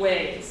three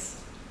ways.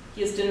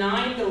 He has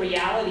denied the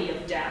reality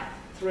of death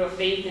through a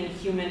faith in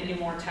human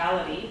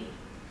immortality.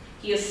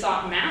 He has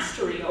sought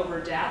mastery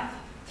over death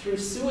through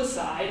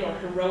suicide or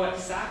heroic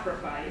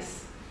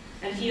sacrifice.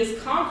 And he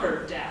has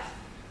conquered death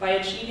by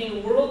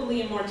achieving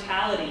worldly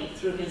immortality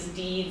through his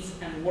deeds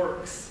and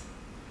works.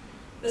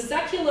 The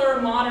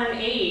secular modern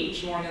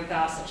age,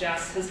 Morgenthau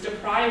suggests, has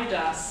deprived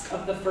us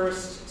of the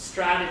first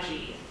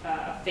strategy,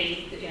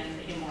 faith in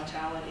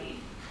immortality,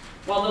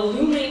 while the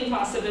looming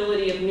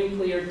possibility of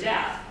nuclear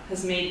death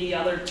has made the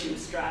other two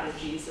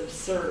strategies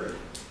absurd.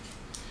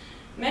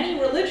 Many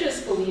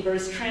religious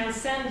believers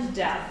transcend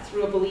death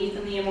through a belief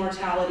in the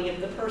immortality of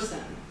the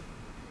person.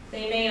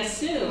 They may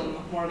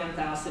assume,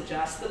 Morgenthau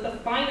suggests, that the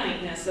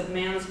finiteness of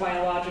man's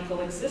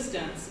biological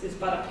existence is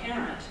but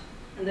apparent,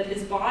 and that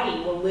his body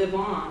will live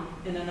on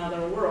in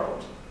another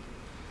world.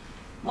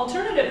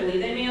 Alternatively,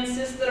 they may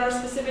insist that our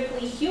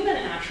specifically human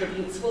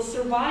attributes will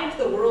survive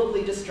the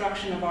worldly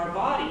destruction of our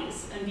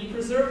bodies and be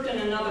preserved in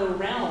another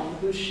realm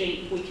whose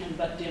shape we can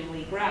but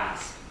dimly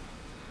grasp.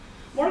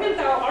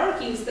 Morgenthau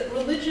argues that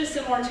religious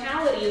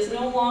immortality is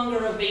no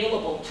longer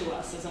available to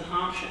us as an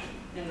option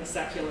in the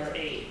secular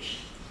age.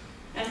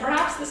 And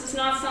perhaps this is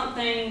not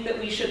something that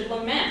we should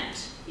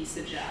lament, he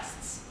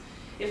suggests.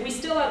 If we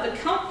still had the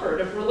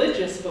comfort of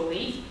religious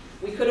belief,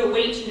 we could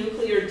await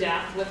nuclear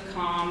death with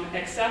calm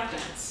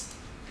acceptance.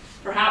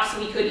 Perhaps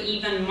we could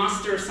even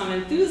muster some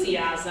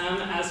enthusiasm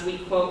as we,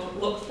 quote,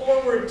 look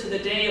forward to the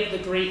day of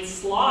the great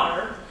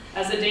slaughter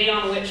as a day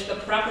on which the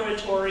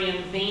preparatory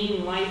and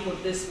vain life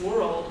of this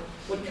world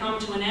would come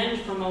to an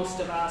end for most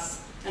of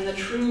us, and the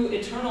true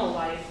eternal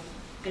life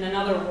in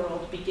another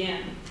world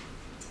begin,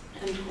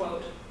 end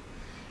quote.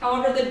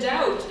 However, the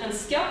doubt and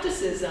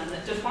skepticism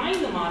that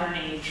define the modern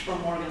age for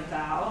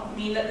Morgenthau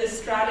mean that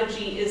this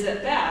strategy is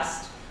at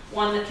best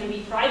one that can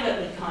be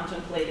privately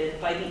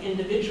contemplated by the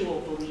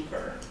individual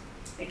believer.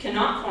 It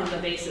cannot form the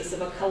basis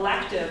of a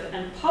collective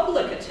and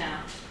public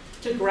attempt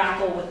to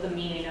grapple with the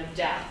meaning of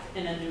death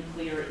in a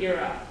nuclear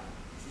era.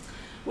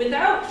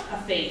 Without a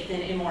faith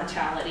in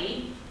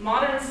immortality,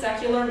 modern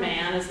secular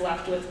man is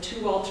left with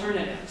two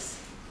alternatives,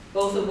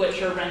 both of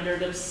which are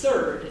rendered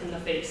absurd in the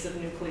face of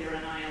nuclear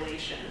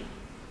annihilation.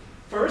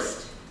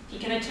 First, he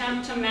can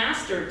attempt to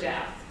master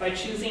death by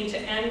choosing to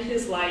end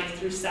his life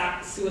through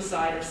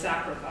suicide or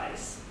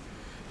sacrifice.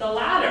 The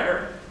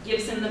latter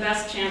gives him the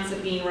best chance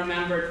of being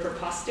remembered for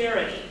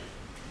posterity.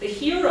 The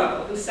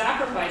hero who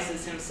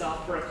sacrifices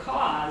himself for a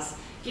cause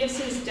gives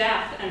his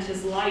death and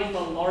his life a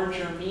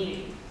larger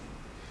meaning.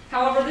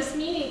 However, this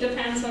meaning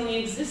depends on the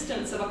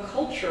existence of a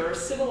culture or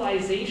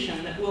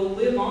civilization that will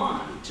live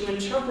on to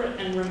interpret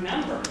and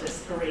remember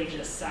this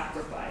courageous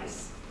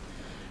sacrifice.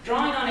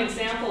 Drawing on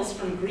examples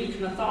from Greek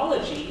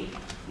mythology,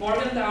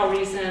 Morgenthau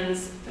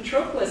reasons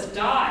Patroclus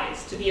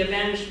dies to be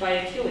avenged by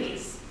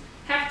Achilles.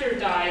 Hector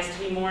dies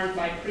to be mourned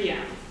by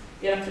Priam.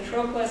 Yet if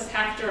Patroclus,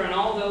 Hector, and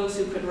all those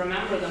who could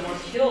remember them were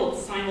killed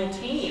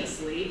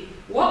simultaneously,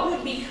 what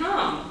would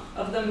become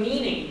of the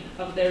meaning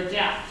of their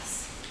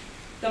deaths?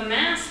 The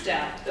mass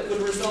death that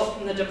would result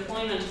from the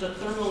deployment of a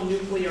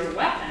thermonuclear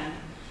weapon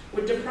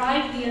would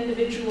deprive the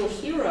individual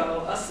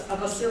hero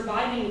of a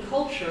surviving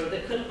culture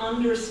that could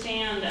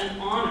understand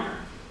and honor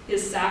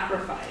his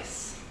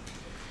sacrifice.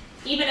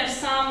 Even if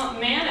some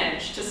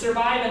manage to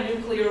survive a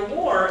nuclear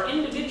war,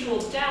 individual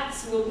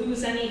deaths will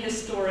lose any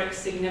historic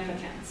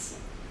significance.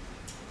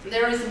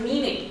 There is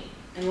meaning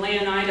in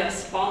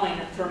Leonidas falling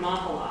at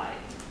Thermopylae,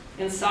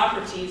 in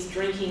Socrates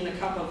drinking the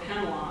cup of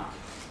hemlock,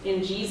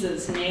 in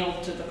Jesus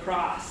nailed to the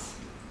cross.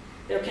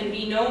 There can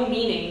be no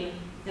meaning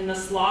in the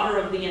slaughter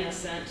of the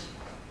innocent,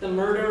 the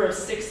murder of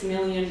 6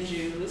 million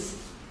Jews,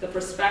 the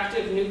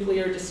prospective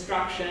nuclear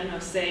destruction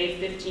of, say,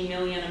 50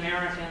 million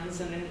Americans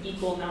and an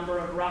equal number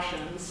of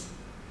Russians.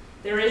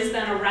 There is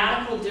then a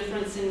radical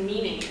difference in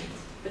meaning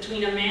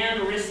between a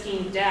man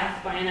risking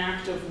death by an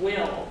act of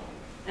will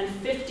and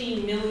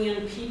 50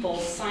 million people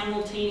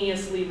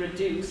simultaneously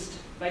reduced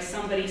by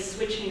somebody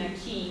switching a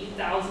key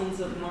thousands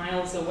of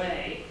miles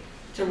away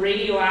to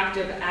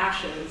radioactive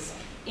ashes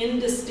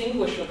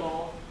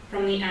indistinguishable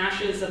from the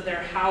ashes of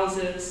their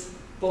houses,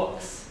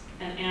 books,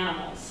 and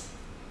animals.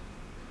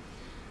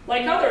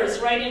 Like others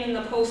writing in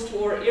the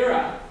post-war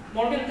era,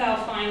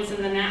 Morgenthau finds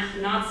in the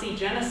Nazi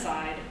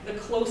genocide the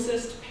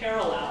closest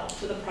parallel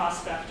to the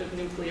prospect of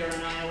nuclear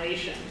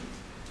annihilation.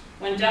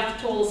 When death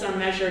tolls are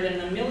measured in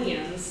the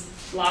millions,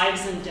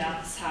 lives and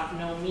deaths have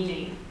no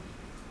meaning.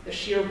 The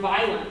sheer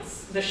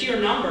violence, the sheer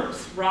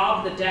numbers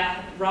rob the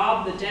dead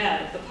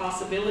of the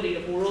possibility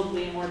of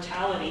worldly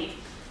immortality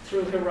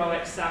through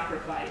heroic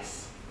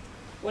sacrifice.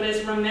 What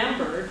is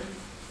remembered,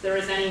 if there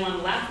is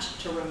anyone left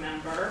to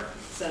remember,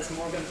 says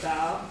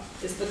Morgenthau,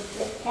 is the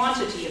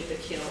quantity of the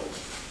killed.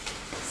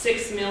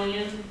 6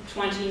 million,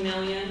 20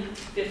 million,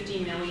 50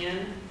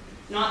 million,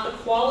 not the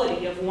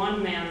quality of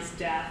one man's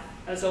death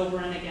as over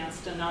and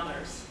against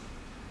another's.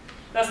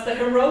 Thus, the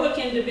heroic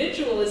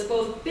individual is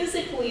both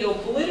physically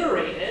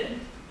obliterated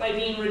by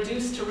being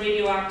reduced to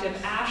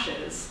radioactive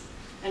ashes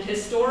and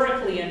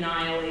historically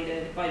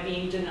annihilated by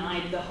being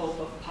denied the hope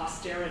of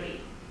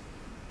posterity.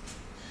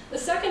 The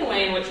second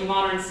way in which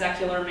modern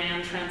secular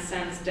man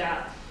transcends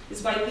death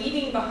is by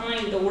leaving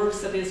behind the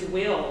works of his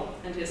will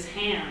and his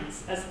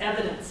hands as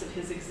evidence of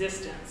his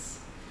existence.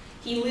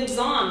 He lives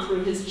on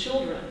through his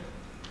children.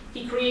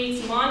 He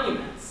creates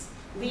monuments,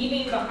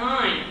 leaving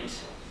behind,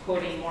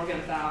 quoting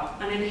Morgenthau,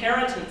 an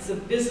inheritance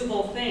of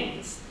visible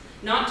things,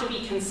 not to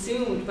be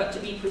consumed, but to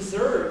be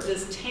preserved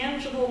as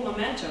tangible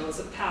mementos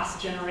of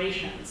past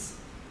generations.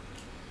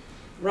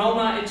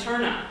 Roma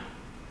Eterna,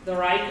 the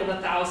Reich of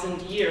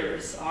 1,000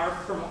 years, are,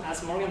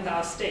 as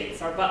Morgenthau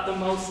states, are but the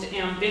most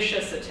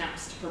ambitious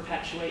attempts to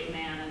perpetuate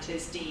man and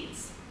his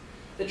deeds.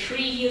 The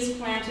tree he has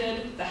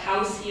planted, the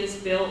house he has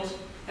built,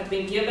 have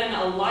been given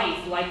a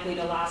life likely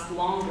to last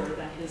longer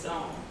than his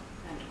own,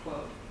 end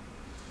quote.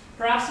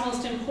 Perhaps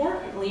most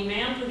importantly,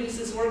 man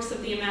produces works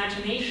of the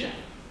imagination,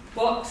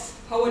 books,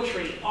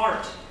 poetry,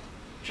 art,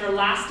 which are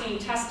lasting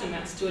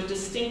testaments to a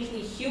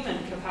distinctly human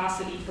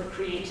capacity for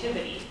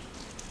creativity.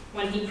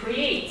 When he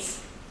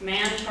creates,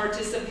 man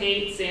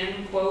participates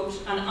in, quote,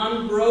 an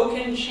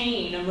unbroken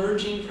chain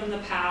emerging from the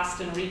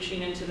past and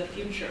reaching into the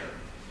future,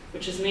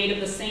 which is made of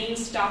the same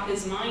stuff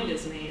his mind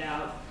is made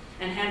of,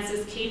 and hence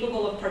is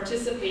capable of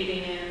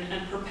participating in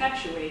and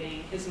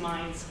perpetuating his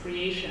mind's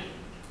creation,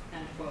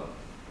 end quote.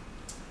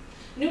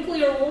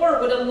 Nuclear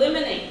war would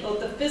eliminate both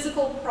the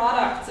physical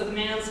products of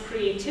man's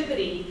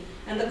creativity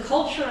and the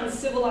culture and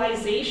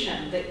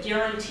civilization that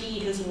guarantee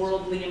his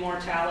worldly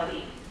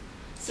immortality.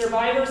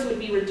 Survivors would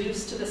be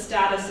reduced to the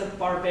status of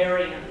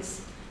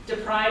barbarians,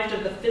 deprived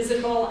of the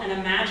physical and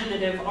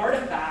imaginative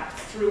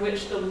artifacts through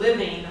which the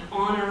living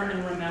honor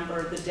and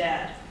remember the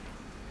dead.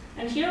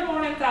 And here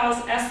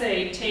Morgenthau's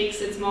essay takes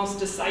its most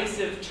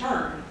decisive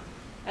turn,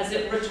 as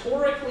it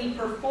rhetorically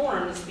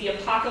performs the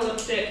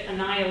apocalyptic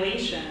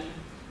annihilation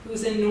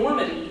whose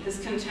enormity his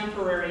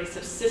contemporaries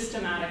have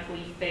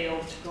systematically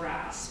failed to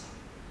grasp.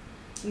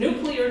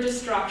 Nuclear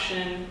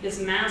destruction is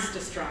mass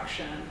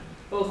destruction,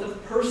 both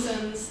of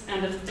persons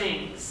and of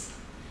things.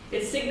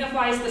 It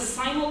signifies the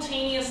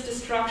simultaneous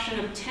destruction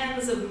of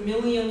tens of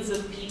millions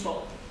of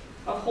people,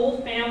 of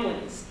whole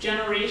families,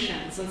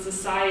 generations, and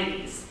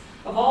societies,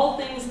 of all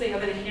things they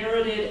have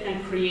inherited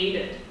and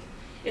created.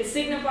 It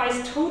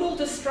signifies total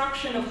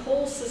destruction of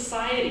whole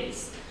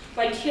societies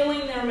by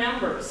killing their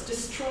members,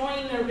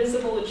 destroying their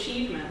visible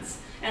achievements,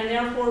 and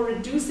therefore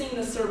reducing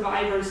the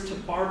survivors to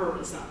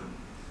barbarism.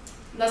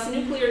 Thus,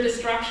 nuclear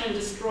destruction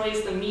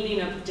destroys the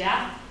meaning of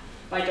death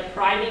by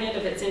depriving it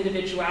of its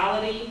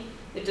individuality.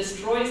 It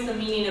destroys the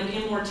meaning of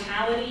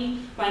immortality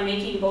by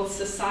making both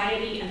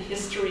society and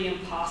history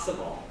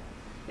impossible.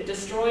 It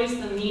destroys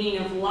the meaning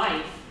of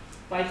life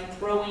by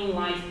throwing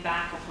life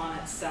back upon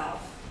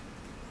itself.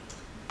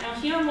 Now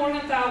here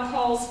Morgenthau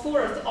calls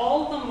forth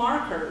all the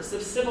markers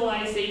of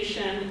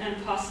civilization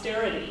and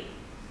posterity,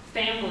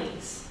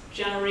 families,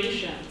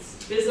 generations,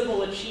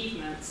 visible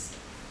achievements,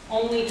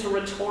 only to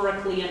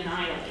rhetorically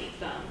annihilate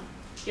them.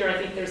 Here I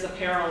think there's a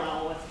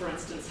parallel with, for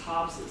instance,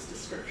 Hobbes's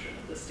description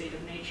of the state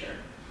of nature.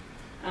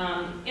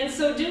 In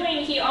so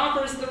doing, he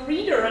offers the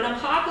reader an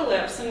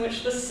apocalypse in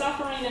which the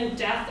suffering and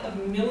death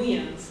of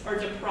millions are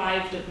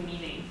deprived of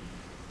meaning.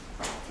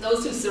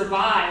 Those who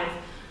survive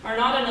are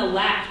not an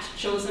elect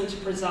chosen to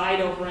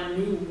preside over a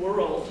new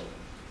world,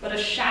 but a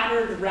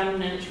shattered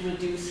remnant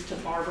reduced to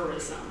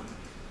barbarism.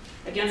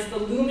 Against the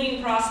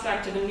looming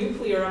prospect of a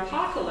nuclear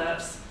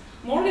apocalypse,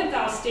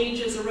 Morgenthau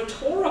stages a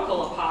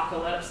rhetorical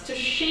apocalypse to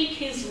shake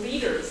his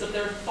readers of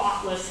their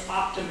thoughtless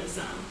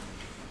optimism.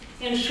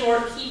 In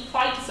short, he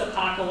fights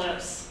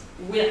apocalypse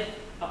with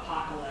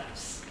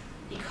apocalypse.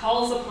 He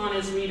calls upon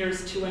his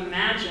readers to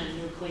imagine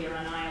nuclear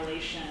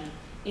annihilation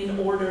in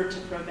order to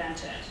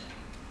prevent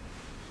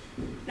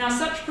it. Now,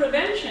 such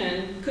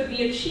prevention could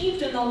be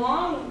achieved in the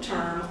long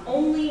term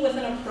only with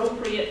an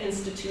appropriate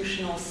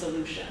institutional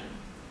solution.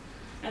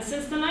 And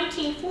since the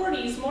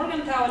 1940s,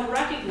 Morgenthau had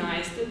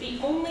recognized that the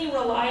only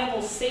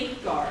reliable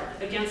safeguard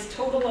against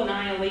total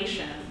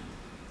annihilation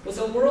was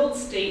a world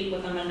state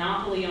with a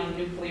monopoly on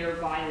nuclear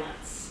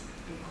violence.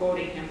 I'm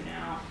quoting him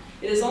now.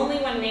 It is only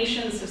when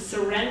nations have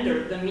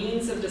surrendered the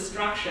means of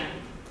destruction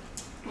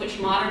which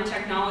modern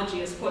technology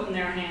has put in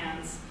their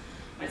hands.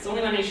 It's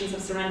only when nations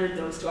have surrendered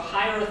those to a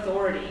higher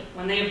authority,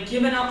 when they have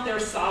given up their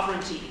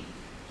sovereignty,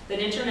 that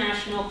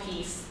international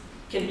peace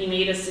can be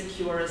made as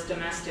secure as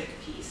domestic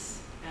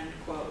peace, end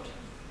quote.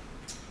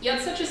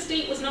 Yet such a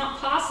state was not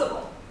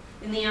possible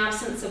in the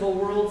absence of a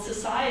world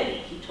society,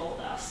 he told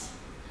us.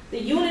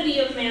 The unity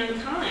of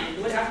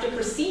mankind would have to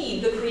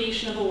precede the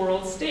creation of a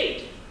world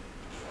state.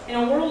 In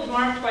a world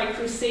marked by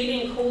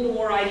crusading Cold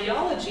War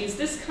ideologies,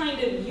 this kind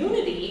of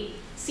unity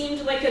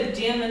seemed like a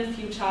dim and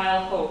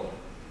futile hope.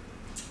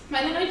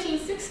 By the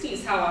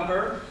 1960s,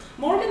 however,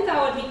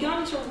 Morgenthau had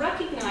begun to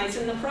recognize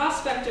in the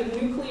prospect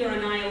of nuclear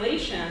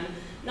annihilation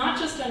not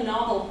just a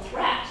novel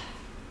threat,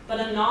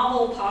 but a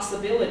novel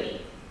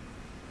possibility.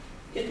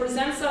 It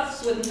presents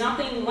us with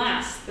nothing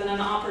less than an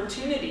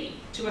opportunity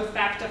to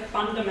effect a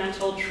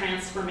fundamental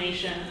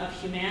transformation of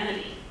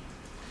humanity.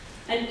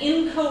 An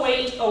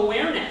inchoate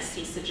awareness,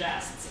 he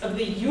suggests, of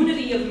the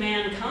unity of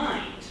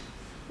mankind,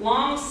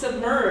 long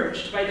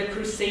submerged by the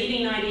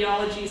crusading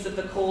ideologies of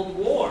the Cold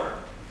War,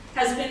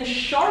 has been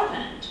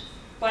sharpened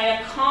by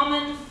a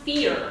common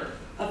fear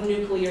of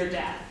nuclear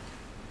death.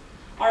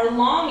 Our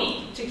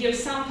longing to give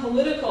some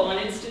political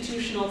and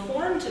institutional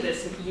form to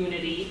this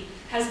unity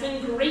has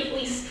been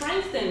greatly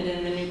strengthened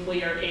in the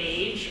nuclear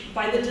age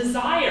by the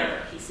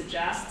desire, he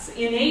suggests,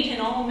 innate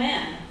in all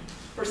men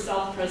for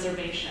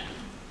self-preservation.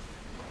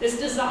 This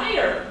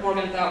desire,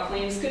 Morgenthau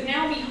claims, could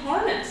now be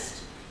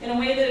harnessed in a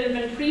way that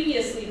had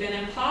previously been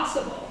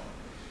impossible,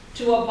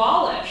 to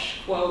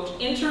abolish, quote,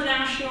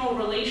 international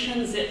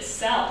relations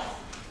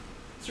itself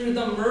through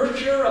the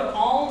merger of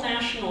all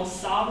national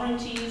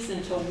sovereignties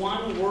into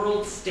one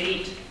world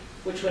state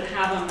which would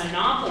have a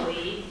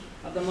monopoly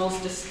of the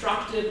most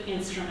destructive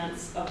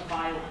instruments of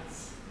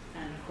violence,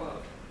 end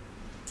quote.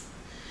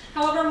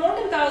 However,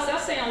 Morgenthau's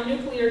essay on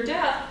nuclear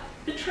death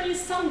betrays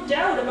some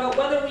doubt about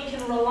whether we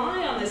can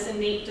rely on this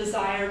innate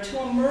desire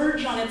to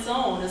emerge on its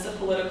own as a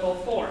political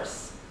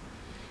force.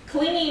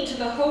 Clinging to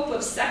the hope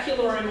of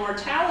secular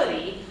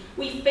immortality,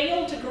 we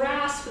fail to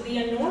grasp the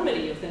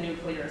enormity of the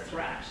nuclear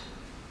threat.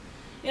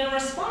 In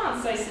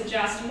response, I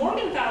suggest,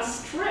 Morgenthau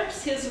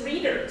strips his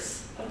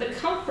readers of the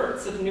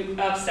comforts of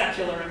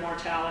secular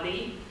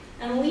immortality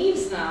and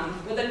leaves them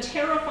with a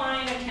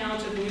terrifying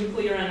account of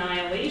nuclear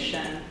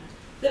annihilation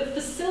that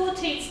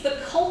facilitates the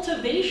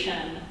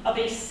cultivation of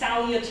a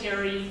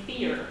salutary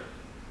fear.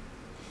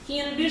 He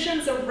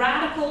envisions a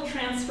radical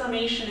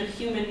transformation of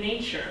human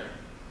nature.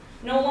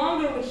 No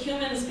longer would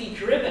humans be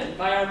driven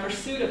by our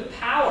pursuit of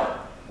power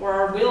or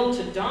our will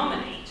to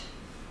dominate.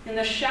 In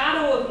the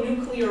shadow of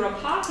nuclear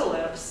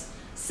apocalypse,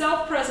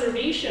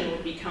 self-preservation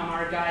would become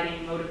our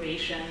guiding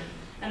motivation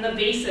and the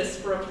basis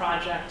for a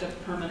project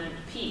of permanent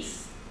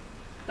peace.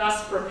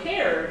 Thus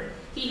prepared,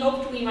 he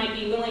hoped we might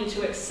be willing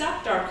to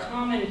accept our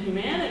common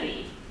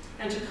humanity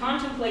and to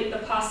contemplate the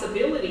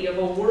possibility of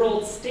a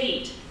world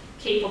state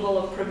capable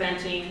of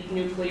preventing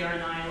nuclear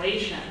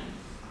annihilation.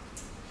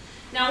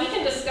 Now, we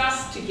can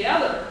discuss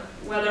together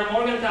whether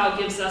Morgenthau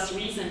gives us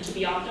reason to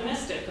be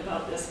optimistic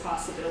about this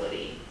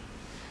possibility.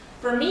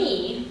 For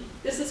me,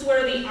 this is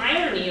where the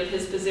irony of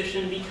his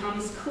position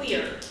becomes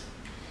clear.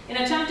 In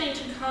attempting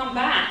to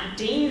combat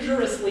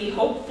dangerously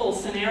hopeful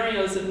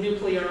scenarios of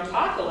nuclear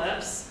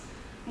apocalypse,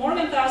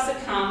 Morgenthau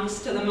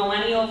succumbs to the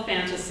millennial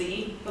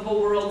fantasy of a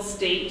world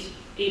state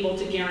able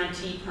to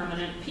guarantee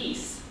permanent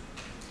peace.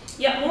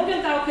 Yet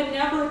Morgenthau could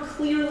never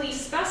clearly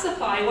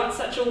specify what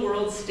such a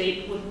world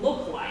state would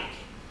look like.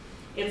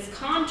 Its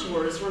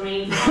contours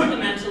remain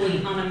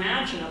fundamentally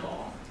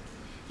unimaginable.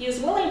 He is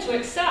willing to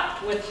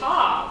accept with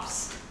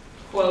Hobbes,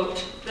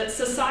 quote, that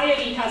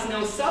society has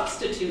no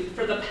substitute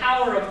for the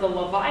power of the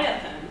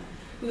Leviathan,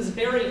 whose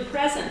very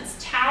presence,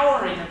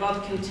 towering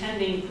above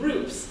contending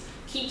groups,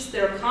 keeps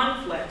their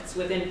conflicts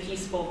within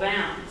peaceful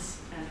bounds,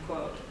 end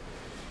quote.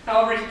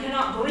 However, he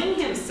cannot bring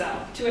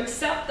himself to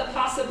accept the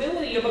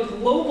possibility of a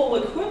global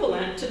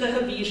equivalent to the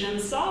Hobbesian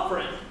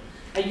sovereign,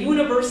 a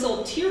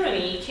universal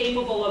tyranny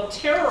capable of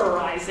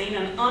terrorizing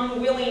an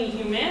unwilling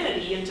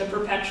humanity into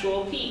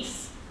perpetual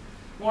peace.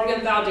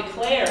 Morgenthau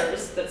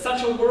declares that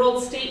such a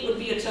world state would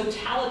be a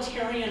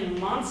totalitarian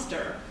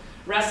monster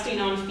resting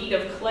on feet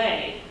of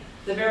clay,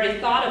 the very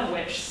thought of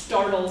which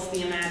startles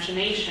the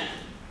imagination.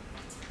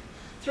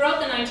 Throughout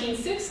the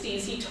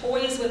 1960s, he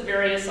toys with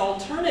various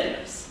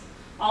alternatives,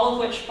 all of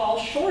which fall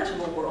short of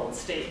a world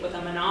state with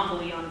a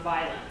monopoly on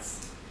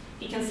violence.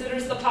 He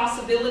considers the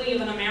possibility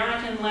of an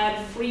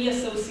American-led free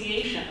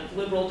association of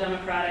liberal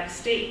democratic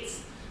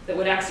states that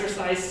would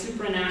exercise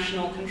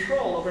supranational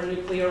control over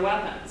nuclear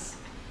weapons.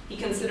 He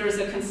considers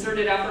a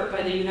concerted effort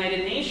by the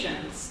United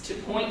Nations to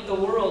point the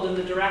world in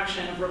the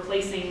direction of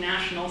replacing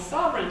national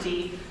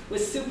sovereignty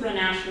with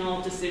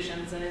supranational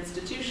decisions and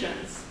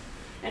institutions.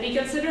 And he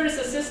considers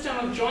a system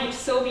of joint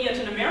Soviet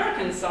and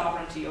American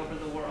sovereignty over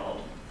the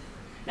world.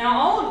 Now,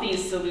 all of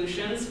these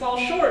solutions fall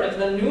short of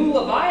the new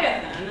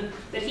Leviathan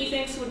that he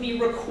thinks would be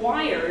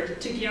required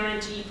to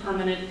guarantee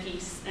permanent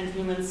peace and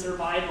human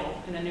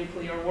survival in a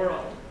nuclear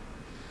world.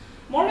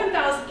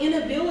 Morgenthau's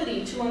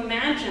inability to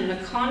imagine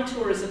the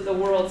contours of the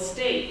world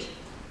state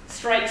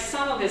strikes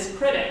some of his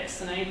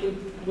critics, and I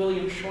include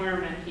William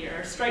Schwerman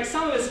here, strikes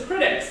some of his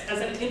critics as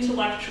an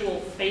intellectual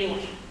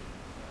failing,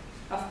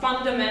 a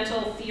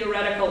fundamental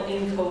theoretical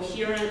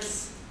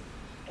incoherence,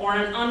 or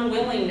an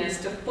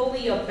unwillingness to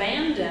fully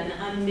abandon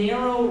a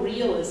narrow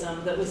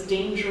realism that was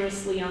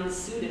dangerously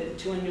unsuited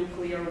to a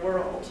nuclear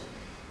world.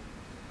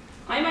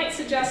 I might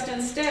suggest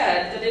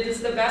instead that it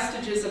is the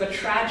vestiges of a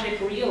tragic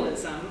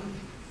realism,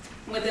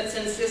 with its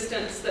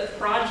insistence that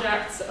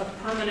projects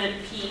of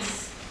permanent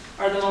peace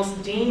are the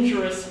most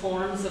dangerous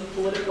forms of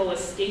political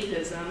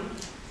escapism,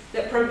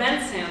 that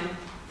prevents him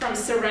from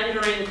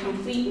surrendering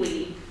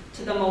completely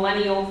to the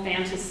millennial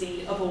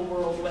fantasy of a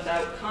world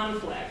without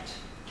conflict.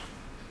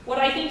 What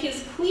I think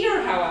is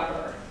clear,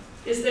 however,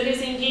 is that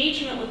his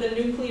engagement with the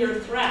nuclear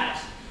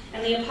threat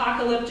and the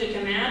apocalyptic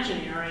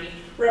imaginary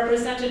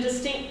represent a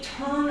distinct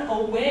turn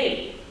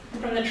away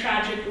from the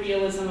tragic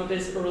realism of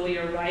his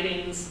earlier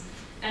writings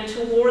and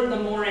toward the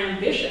more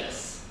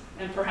ambitious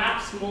and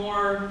perhaps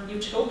more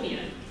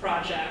utopian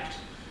project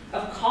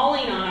of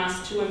calling on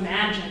us to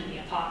imagine the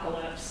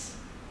apocalypse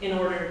in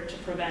order to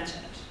prevent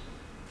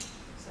it.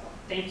 So,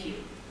 thank you.